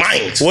 but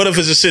what if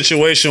it's a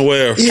situation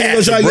where you ain't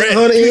gonna try to get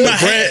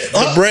 $100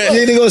 the bread?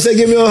 You ain't gonna say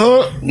give me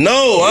 $100?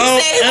 No,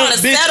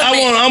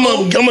 I'm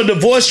gonna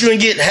divorce you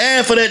and get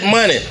half of that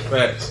money.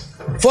 Right.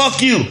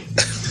 Fuck you.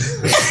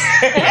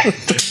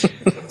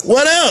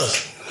 What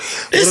else?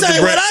 This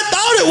ain't what I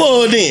thought it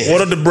was then.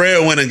 What if the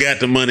breadwinner got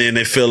the money and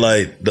they feel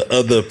like the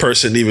other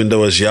person, even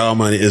though it's y'all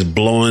money, is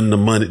blowing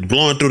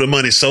through the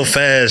money so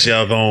fast,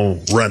 y'all gonna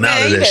run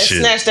out of that shit.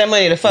 Snatch that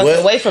money the fuck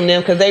away from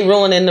them because they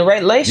ruining the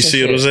relationship. You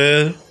see what I'm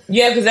saying?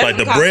 Yeah, because like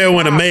the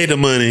breadwinner made the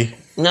money,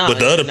 but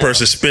the other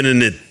person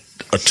spending it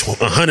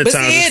 100 times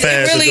as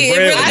fast as the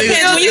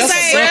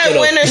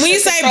breadwinner. When you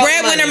say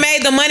breadwinner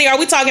made the money, are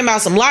we talking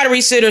about some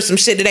lottery shit or some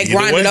shit that they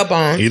grinded up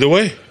on? Either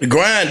way, the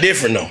grind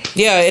different though.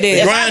 Yeah, it is.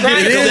 The grind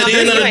different because at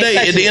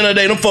the end of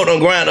the day, them folk don't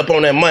grind up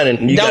on that money.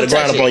 You got to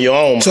grind up on your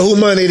own money. So who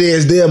money it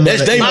is? Their money.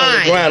 That's their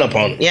money. Grind up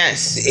on it.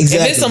 Yes, exactly.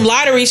 If it's some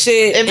lottery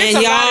shit and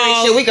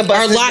y'all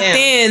are locked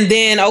in,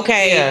 then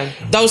okay,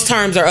 those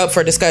terms are up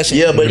for discussion.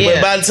 Yeah, but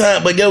by the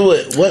time, but guess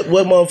what?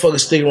 What motherfuckers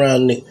stick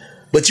around, nigga?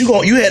 But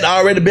you had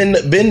already been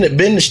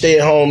the stay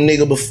at home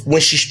nigga when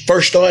she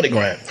first started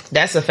grinding.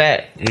 That's a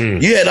fact.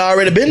 You had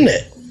already been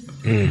that.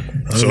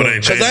 So it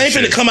ain't because I ain't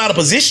finna come out of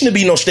position to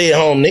be no stay at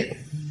home nigga.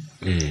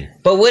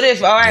 But what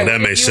if? All right, that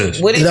makes sense.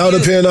 It all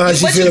depends on how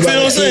she feel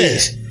about the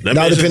kids. It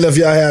all depends if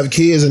y'all have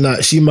kids or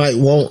not. She might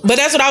want. But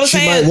that's what I was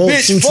saying. Might want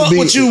Bitch, fuck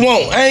what you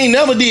want. I ain't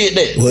never did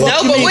that. What?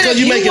 No, but what if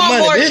you want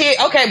more kids?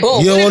 Okay,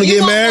 boom. You don't want to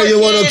get married. You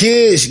want no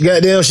kids.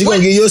 Goddamn, she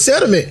gonna give you a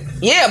settlement.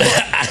 Yeah, but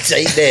I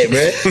take that,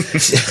 bro.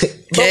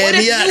 Can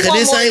me out, cause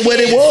this ain't what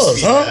it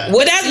was, huh?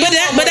 Well, that's you what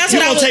I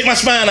gonna was take my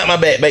spine out my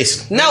back,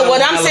 basically. No,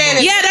 what I'm saying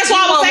is, that's what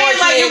I was saying.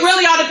 Like, it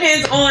really all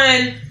depends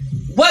on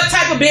what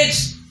type of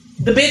bitch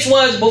the bitch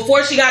was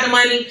before she got the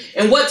money,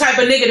 and what type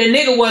of nigga the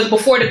nigga was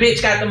before the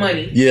bitch got the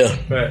money. Yeah,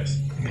 facts.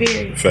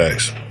 Period.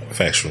 Factual.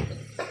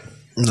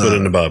 Put it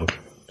in the Bible.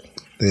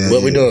 Yeah,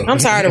 what we doing? I'm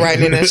tired of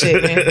writing in that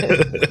shit, man.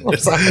 I'm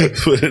sorry.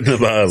 Put it in the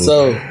Bible.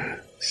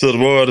 So the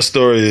moral of the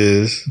story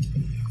is,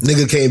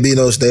 nigga can't be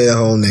no stay at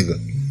home nigga.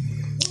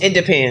 It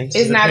depends.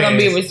 It's not gonna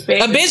be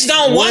respect. A bitch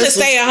don't want to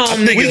stay at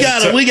home. We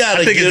gotta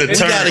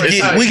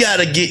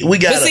get.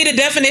 But see, the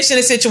definition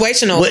is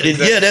situational.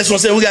 Yeah, that's what I'm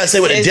saying. We gotta say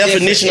what the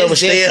definition of a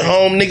stay at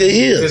home nigga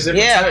is.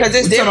 Yeah, because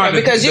it's different.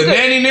 Because you the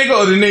nanny nigga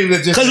or the nigga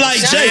that just. Because like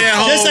Jay,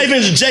 just say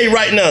Mr. Jay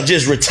right now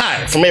just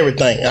retired from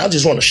everything. I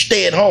just want to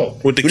stay at home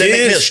with the kids. That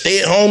make me a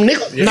stay at home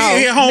nigga? No,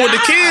 he at home with the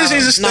kids.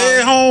 He's a stay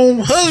at home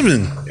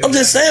husband. I'm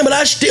just saying, but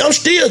I'm still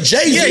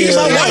Jay. Yeah, he's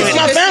my wife and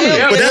my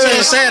family. But that's what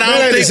I'm saying. I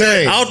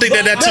don't think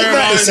that term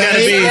always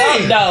gotta be.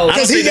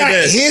 Because he got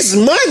his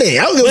money.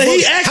 I don't give a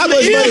fuck how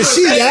much money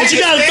she got.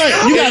 You gotta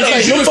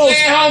think. You a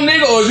stay at home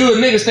nigga or is you a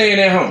nigga staying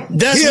at home?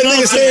 He a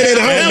nigga staying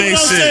at home.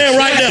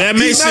 That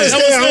makes sense.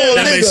 That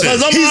makes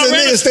sense. He's a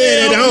nigga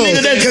staying at home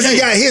because he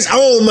got his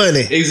own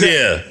money.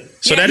 Yeah.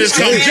 So that just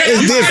come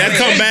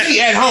back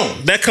at home.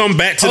 That come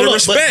back to the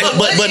respect.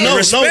 But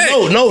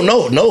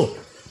no.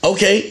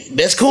 Okay,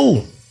 that's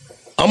cool.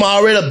 I'm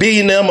already a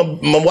billionaire.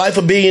 My wife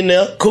a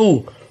billionaire.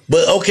 Cool.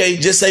 But okay,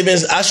 just say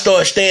I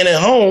started staying at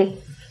home.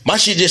 My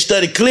shit just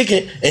started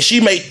clicking, and she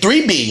made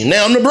 $3 billion.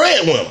 Now I'm the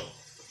breadwinner.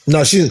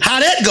 No,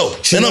 how that go?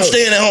 And I'm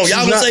staying at home.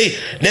 Y'all gonna say,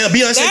 now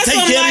Beyonce take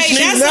care of this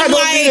nigga?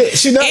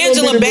 That's some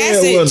Angela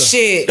Bassett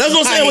shit. That's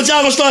what I'm saying. What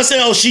y'all gonna start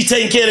saying? Oh, she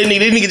taking care of the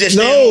nigga. This nigga just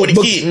staying with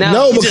the kid.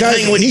 No,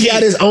 because he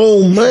got his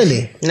own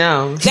money.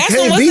 No, that's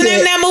what's the name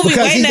of that movie?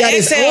 Waiting to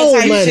Exhale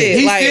type shit.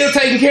 He's still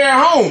taking care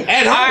of home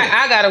at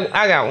home.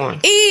 I got one.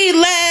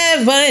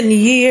 11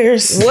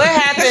 years. What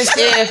happens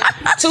if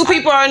two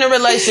people are in a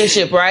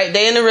relationship? Right?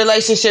 They in a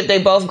relationship. They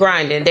both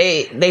grinding.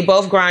 They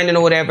both grinding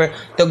or whatever.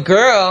 The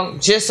girl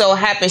just so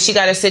happens she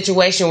got a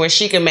situation where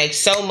she can make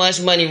so much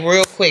money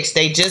real quick.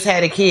 They just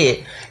had a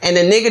kid, and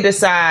the nigga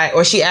decide,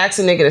 or she asks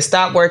the nigga to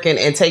stop working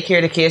and take care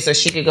of the kid so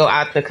she could go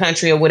out the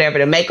country or whatever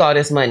to make all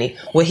this money.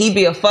 Would he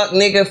be a fuck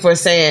nigga for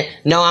saying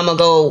no? I'm gonna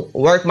go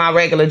work my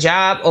regular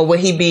job, or would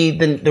he be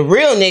the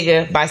real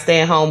nigga by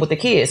staying home with the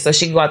kids so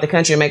she can go out the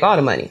country and make all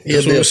the money?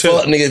 He'll be a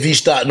fuck nigga if he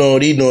start doing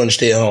what he doing to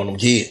stay at home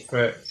with the kid.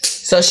 Right.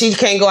 So she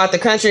can't go out the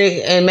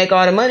country and make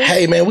all the money.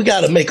 Hey man, we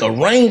gotta make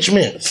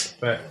arrangements.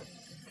 Right.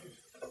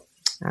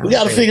 We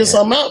gotta figure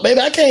something out, baby.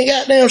 I can't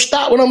goddamn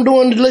stop what I'm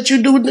doing to let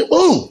you do it.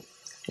 Ooh.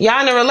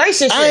 Y'all in a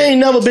relationship. I ain't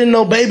never been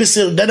no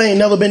babysitter. That ain't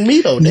never been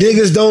me though.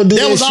 Niggas don't do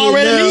that was shit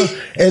already now, me.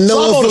 and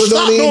no motherfuckers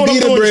don't even be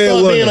the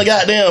breadwinner.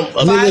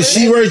 Nigga,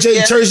 she work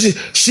at churches.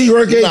 She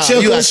work at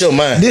churches. You got your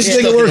mind. This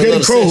nigga work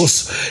at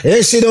Kroger's.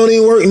 That shit don't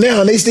even work now.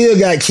 And they still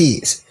got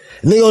kids.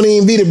 Nigga don't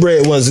even be the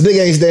breadwinners.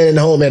 Nigga ain't staying in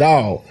the home at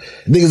all.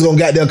 Niggas gonna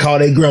goddamn call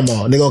their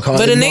grandma. They gonna call.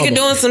 But their a nigga mama.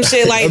 doing some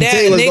shit like that,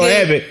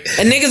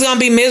 a nigga's gonna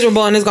be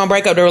miserable and it's gonna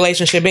break up the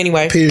relationship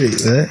anyway. Period.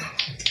 Man.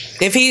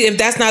 If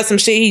that's not some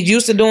shit he's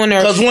used to doing,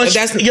 or because once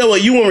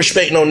you wouldn't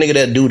respect no nigga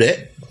that do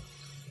that.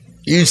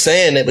 You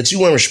saying that, but you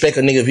wouldn't respect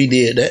a nigga if he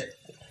did that.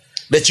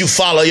 That you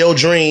follow your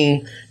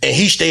dream and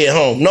he stay at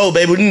home. No,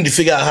 baby, we need to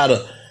figure out how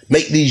to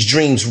make these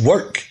dreams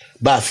work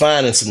by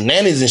finding some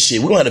nannies and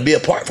shit. We don't have to be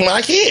apart from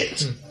our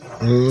kids.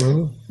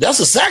 Mm-hmm. That's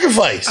a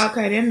sacrifice.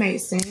 Okay, that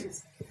makes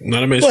sense.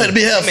 No, that makes sense.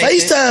 We have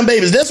FaceTime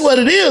babies. That's what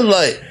it is.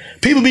 Like,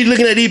 people be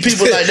looking at these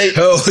people like they.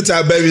 Oh, what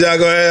type of babies y'all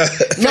gonna have?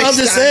 No, I'm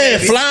just saying,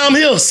 babies. Fly them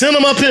here, send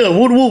them up here.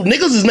 Woo, woo.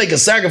 Niggas is making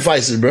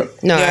sacrifices, bro.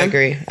 No, yeah.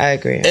 I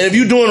agree. And if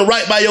you doing it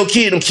right by your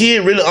kid, them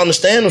kid really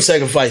understand them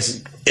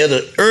sacrifices. at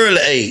an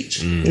early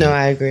age. No,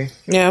 I agree.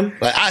 Yeah.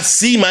 Like I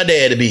see my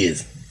daddy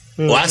busy.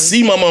 Or I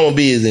see my mama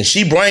busy, and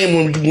she bring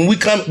when we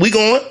come, we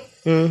going.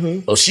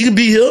 Or she could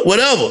be here,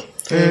 whatever.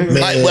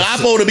 Like, but I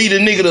supposed to be the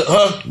nigga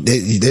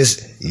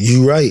that,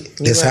 you right.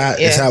 That's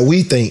how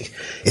we think.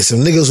 It's some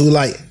niggas who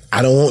like,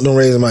 I don't want them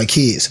raising my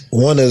kids.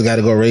 One of us got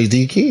to go raise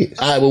these kids.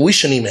 All right, well, we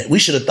should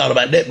have thought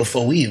about that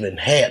before we even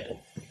had them.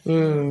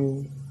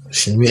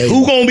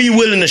 Who gonna be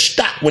willing to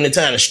stop when it's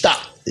time to stop?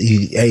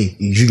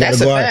 You gotta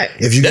go out.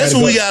 That's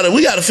what we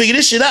gotta figure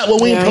this shit out. What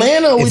we ain't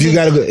playing on.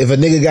 If a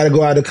nigga gotta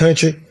go out of the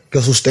country,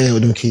 guess who's staying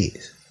with them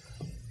kids?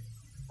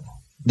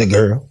 The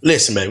girl.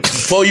 Listen, baby.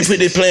 Before you put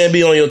this plan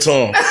B on your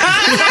tongue. Oh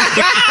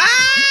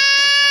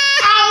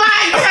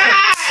my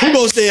God. Who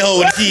gonna stay home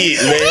with the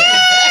kids, man?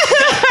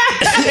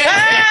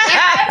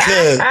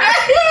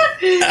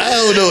 I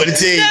don't know what to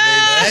tell you, man.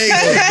 I ain't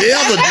gonna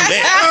ever do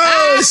that.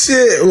 Oh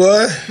shit,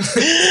 what?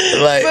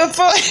 Like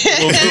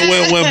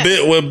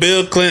when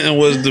Bill Clinton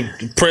was the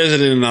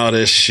president and all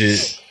that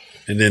shit,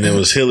 and then there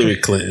was Hillary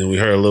Clinton. We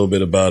heard a little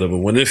bit about it, but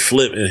when it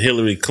flipped and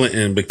Hillary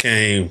Clinton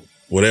became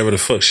whatever the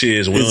fuck she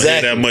is, we don't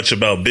hear that much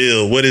about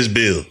Bill. What is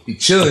Bill?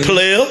 A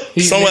player.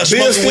 Somewhere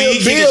smoking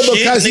weed, Bill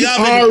because he's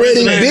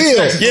already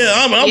Bill. Yeah,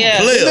 I'm a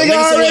player. Nigga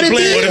already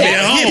Bill.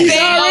 He's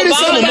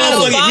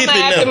Obama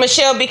after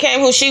Michelle became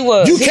who she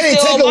was. You can't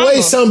take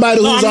away somebody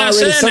who's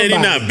already somebody.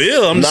 He's not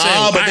Bill. I'm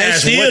saying, but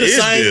that's still the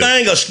same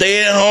thing. A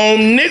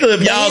stay-at-home nigga.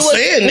 If y'all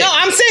saying that. No,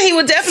 I'm saying he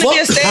would definitely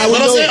be a stay-at-home.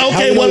 But I'm saying,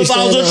 okay, what if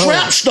I was a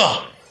trap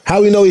star?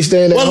 How we know he's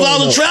staying at home? What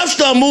if I was a trap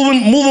star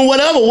moving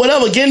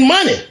whatever, getting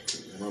money?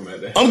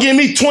 I'm getting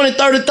me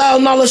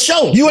 $20,000-$30,000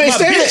 show. You ain't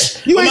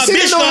staying. You ain't my staying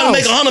bitch no starting to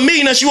make house. $100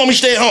 million. Now she want me to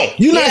stay at home.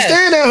 You not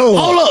staying at home.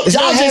 Hold up, It's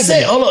y'all not just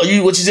said. happening. Hold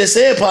up, what you just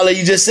said, Paula?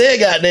 You just said,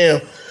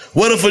 goddamn.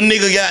 What if a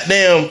nigga,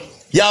 goddamn,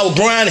 y'all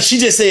grinding? She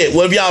just said,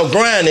 what if y'all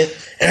grinding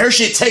and her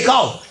shit take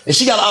off and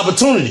she got an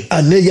opportunity?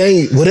 A nigga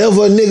ain't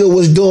whatever a nigga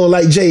was doing.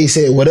 Like Jay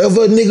said,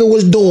 whatever a nigga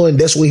was doing,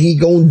 that's what he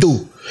gonna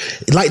do.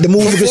 Like the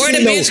movie Before Casino.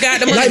 the bitch got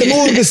the money. Like the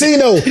movie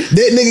Casino.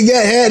 That nigga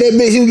had that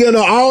bitch. He was getting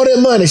her all that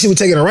money. She was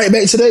taking it right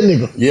back to that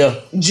nigga. Yeah.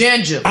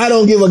 Ginger. I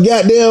don't give a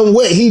goddamn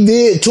what he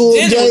did to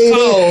him, Jay.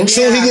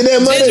 Soon he get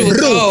that money,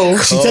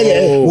 she take it.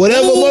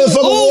 Whatever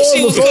motherfucker was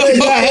before they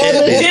got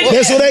happened,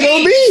 that's what they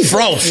gonna be.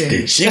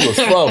 Frosty. She was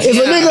frosty.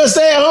 If a nigga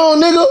stay at home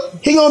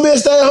nigga, he gonna be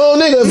a stay at home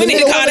nigga. If We a need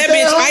nigga to call wanna that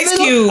stay at bitch home Ice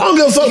nigga, Cube. I don't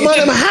give a fuck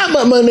how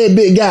much money that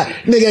bitch got.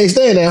 Nigga ain't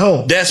staying at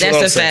home. That's what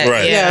I'm saying. Fact.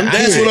 Right. Yeah.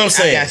 That's what I'm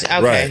saying.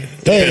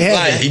 Okay.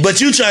 Right.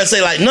 But you trying to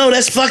say like, no,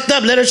 that's fucked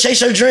up. Let her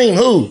chase her dream.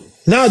 Who?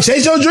 No,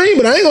 chase your dream,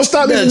 but I ain't gonna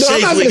stop you. I'm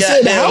not gonna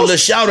say the house. The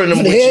shouter them.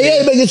 Hell yeah,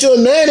 you better get you a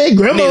nanny.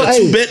 Grandma,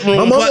 hey,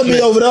 my mama be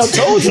over there. I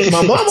told you,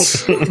 my mama.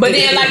 But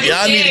then, like,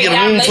 y'all need to get a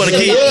room for the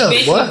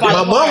kids.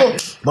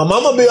 Yeah, my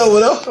mama be over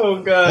there.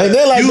 Oh God. And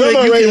then like you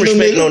grandma can raising them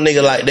respect no niggas.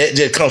 nigga like that.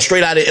 Just come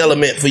straight out of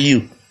Element for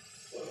you.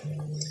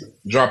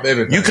 Drop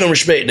everything. You can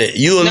respect that.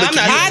 You'll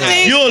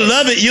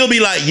love it. You'll be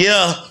like,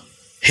 yeah,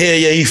 hell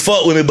yeah, he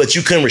fucked with me, but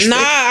you couldn't respect.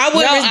 Nah, I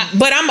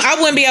wouldn't. I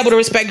wouldn't be able to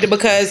respect it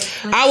because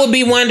I would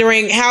be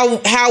wondering how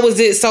was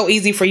it so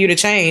easy for you to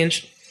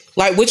change?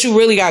 Like, what you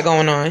really got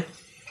going on?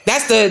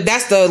 That's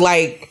the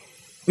like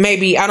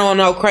maybe I don't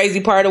know crazy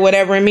part or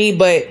whatever in me,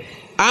 but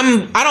I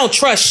don't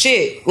trust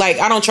shit. Like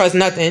I don't trust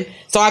nothing,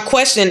 so I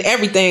question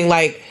everything.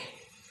 Like,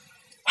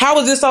 how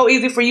is it so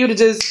easy for you to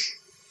just?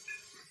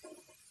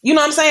 You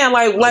know what I'm saying?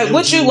 Like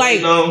what you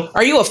like?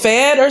 Are you a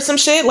fed or some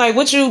shit? Like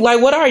what you like?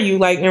 What are you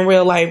like in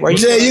real life? Are you?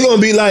 Yeah, you gonna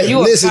be like,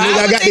 listen, nigga,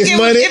 I got this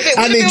money.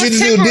 I need you to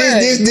do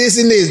this,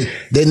 and this.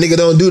 That nigga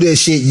don't do that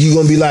shit. You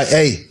gonna be like,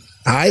 hey,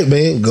 all right,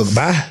 man,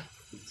 goodbye.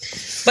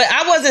 But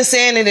I wasn't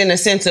saying it in a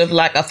sense of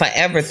like a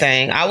forever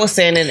thing. I was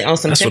saying it on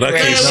some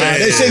temporary.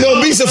 That shit gonna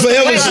be some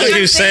forever shit. Like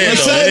you saying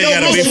though, it ain't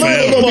gotta be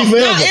forever.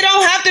 No, it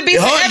don't have to be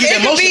forever.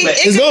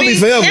 It could be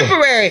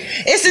temporary.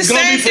 It's the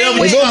same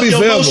thing. It's gonna be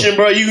forever,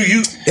 bro.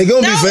 It's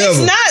gonna be forever.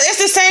 It's not. It's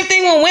the same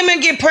thing when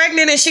women get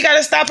pregnant and she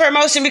gotta stop her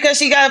motion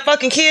because she got a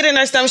fucking kid in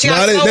her stomach. She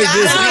gotta slow down.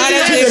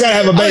 They gotta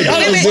have a baby.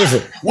 It's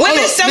different.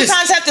 Women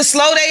sometimes have to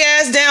slow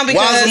their ass down because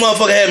why is a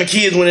motherfucker having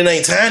kids when it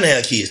ain't time to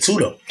have kids too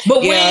though?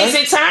 But when is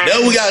it time? That's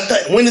what we gotta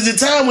think. When is it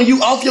time when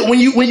you off your when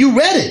you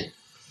ready?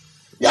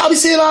 Y'all be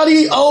seeing all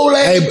these old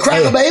ass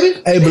cracker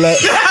baby. Hey, black.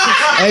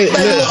 Hey,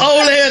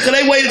 old ass because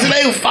they waited till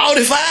they were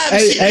 45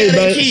 and shit had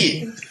their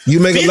kid. You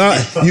make a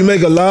lot. You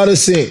make a lot of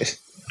sense.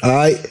 All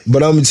right,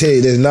 but I'm gonna tell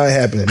you, that's not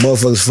happening.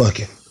 Motherfuckers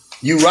fucking.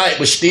 You right,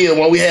 but still,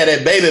 when we had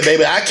that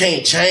baby, I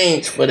can't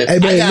change for the. Hey, I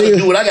baby, gotta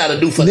do what I gotta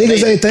do for the baby.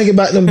 Niggas ain't thinking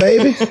about them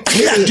baby. I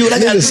gotta do what I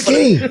gotta do for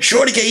scheme.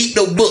 Shorty can't eat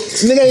no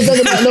books. Nigga ain't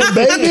thinking about no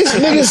babies.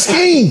 Niggas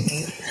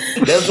scheme.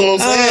 That's what I'm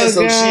saying.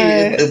 So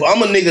shit, if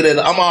I'm a nigga that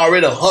I'm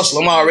already a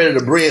hustler, I'm already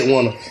the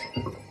breadwinner,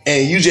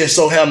 and you just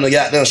so happen to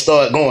goddamn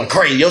start going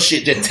crazy, your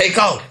shit just take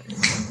off.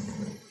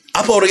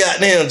 I supposed to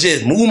goddamn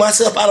just move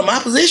myself out of my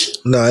position.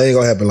 Nah, it ain't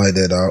gonna happen like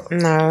that, dog.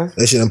 No.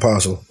 That shit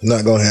impossible.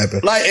 Not gonna happen.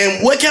 Like,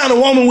 and what kind of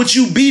woman would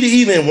you be to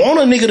even want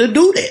a nigga to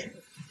do that?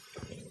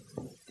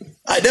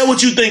 Like, that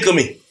what you think of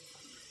me?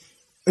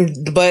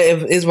 But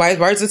if it's vice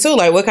versa too,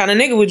 like what kind of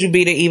nigga would you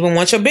be to even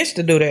want your bitch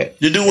to do that?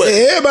 To do what?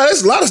 Yeah, everybody,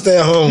 there's a lot of stay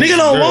at home. Nigga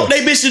don't want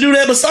they bitch to do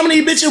that, but some of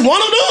these bitches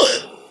want to do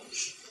it.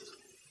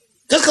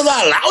 Just because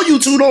I allow you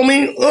to don't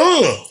mean,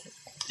 I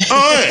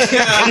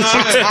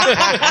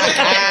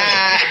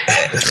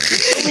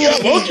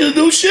want you to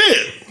do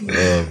shit.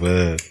 Oh,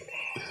 man.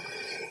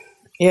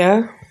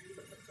 Yeah.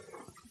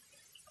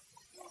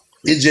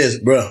 It's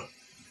just, bro.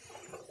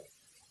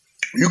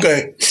 You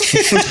can't.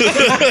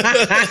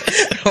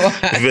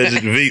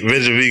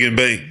 Vegan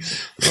bank.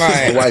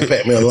 Right. My wife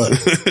packed me a lunch.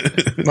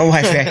 My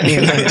wife packed me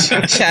a lunch.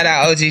 Shout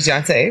out OG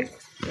Jonte.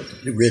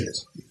 You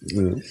realist.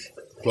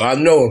 Well, I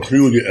know if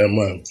you get that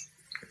money,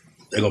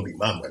 they're going to be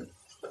my money.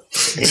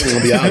 They're going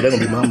to be out. They're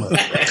going to be my money.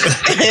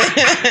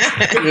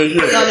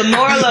 So the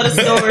moral of the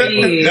story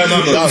is... That's my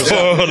money.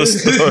 Moral of the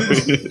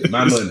story.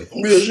 My money.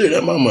 Real shit,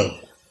 that's my money.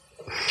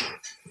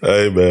 I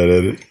ain't mad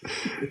at it.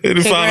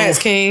 Congrats,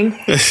 King.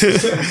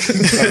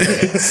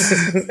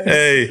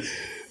 Hey,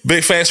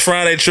 Big Facts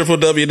Friday,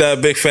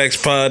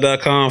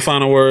 www.bigfactspod.com.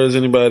 Final words.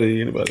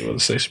 Anybody want to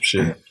say some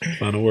shit?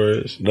 Final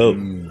words. Nope.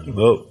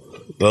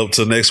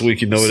 Till next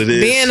week, you know what it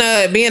is.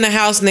 Being a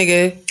house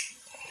nigga.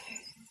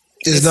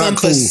 It's not some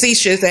cool.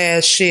 facetious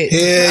ass shit.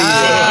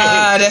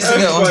 Yeah. That's a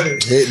good one.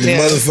 Hit the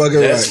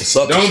motherfucker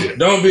right.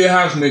 Don't be a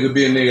house nigga,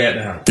 be a nigga at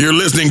the house. You're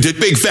listening to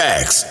Big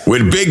Facts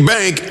with Big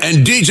Bank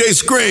and DJ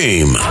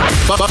Scream.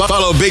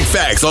 Follow Big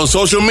Facts on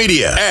social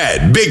media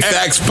at Big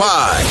Facts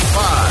Pod.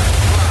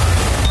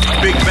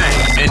 Big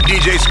Bank and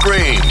DJ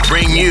Scream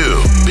bring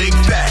you Big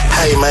Facts.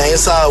 Hey, man,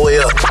 it's all the way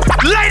up.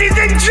 Ladies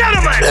and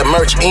gentlemen. That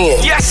merch in.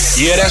 Yes.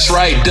 Yeah, that's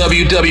right.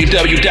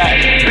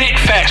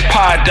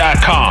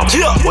 www.bigfactspod.com.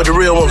 Yeah. With the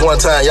real ones one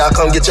time. Y'all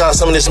come get y'all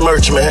some of this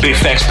merch, man.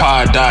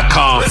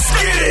 Bigfactspod.com.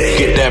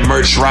 Get that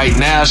merch right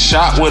now.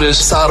 Shop with us.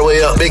 It's all the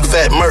way up. Big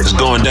fat merch. It's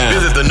going down.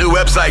 Visit the new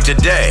website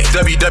today.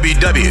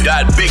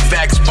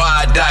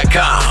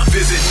 www.bigfactspod.com.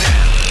 Visit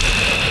now.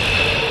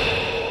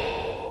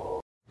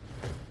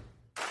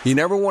 You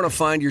never want to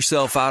find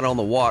yourself out on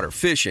the water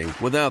fishing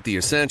without the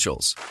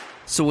essentials.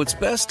 So it's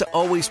best to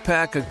always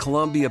pack a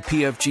Columbia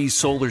PFG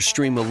Solar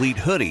Stream Elite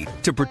hoodie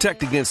to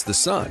protect against the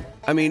sun.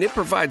 I mean, it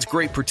provides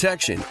great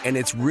protection and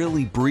it's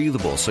really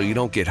breathable so you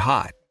don't get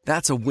hot.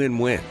 That's a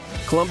win-win.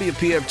 Columbia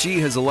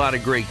PFG has a lot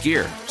of great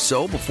gear.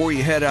 So before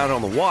you head out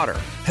on the water,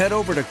 head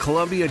over to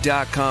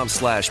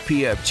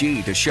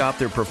Columbia.com/PFG to shop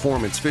their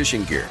performance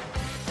fishing gear.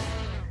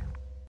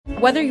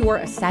 Whether you're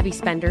a savvy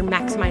spender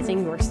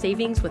maximizing your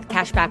savings with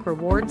cashback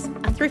rewards,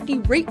 a thrifty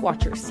rate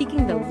watcher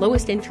seeking the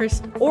lowest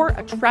interest, or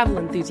a travel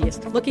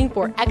enthusiast looking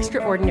for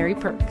extraordinary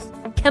perks,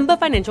 Kemba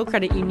Financial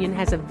Credit Union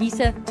has a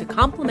visa to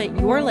complement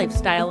your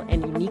lifestyle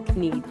and unique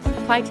needs.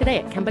 Apply today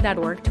at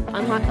Kemba.org to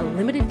unlock a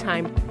limited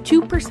time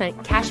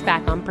 2% cash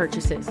back on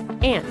purchases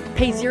and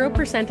pay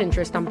 0%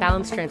 interest on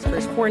balance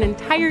transfers for an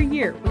entire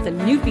year with a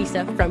new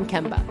visa from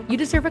Kemba. You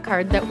deserve a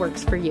card that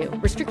works for you.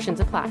 Restrictions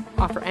apply.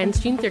 Offer ends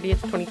June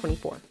 30th,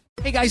 2024.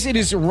 Hey guys, it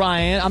is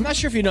Ryan. I'm not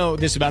sure if you know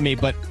this about me,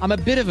 but I'm a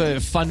bit of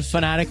a fun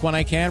fanatic when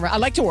I can. I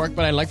like to work,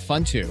 but I like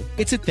fun too.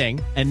 It's a thing.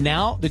 And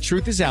now the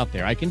truth is out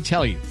there. I can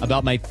tell you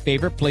about my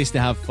favorite place to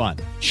have fun.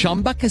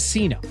 Chumba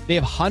Casino. They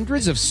have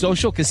hundreds of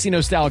social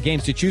casino style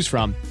games to choose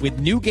from with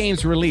new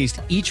games released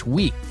each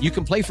week. You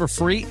can play for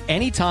free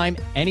anytime,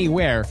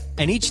 anywhere.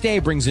 And each day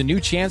brings a new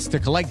chance to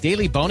collect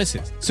daily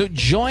bonuses. So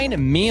join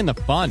me in the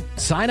fun.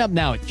 Sign up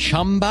now at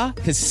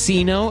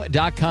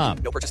ChumbaCasino.com.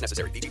 No purchase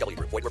necessary. VGW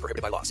Group. Void where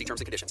prohibited by law. See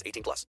terms and conditions. 18+.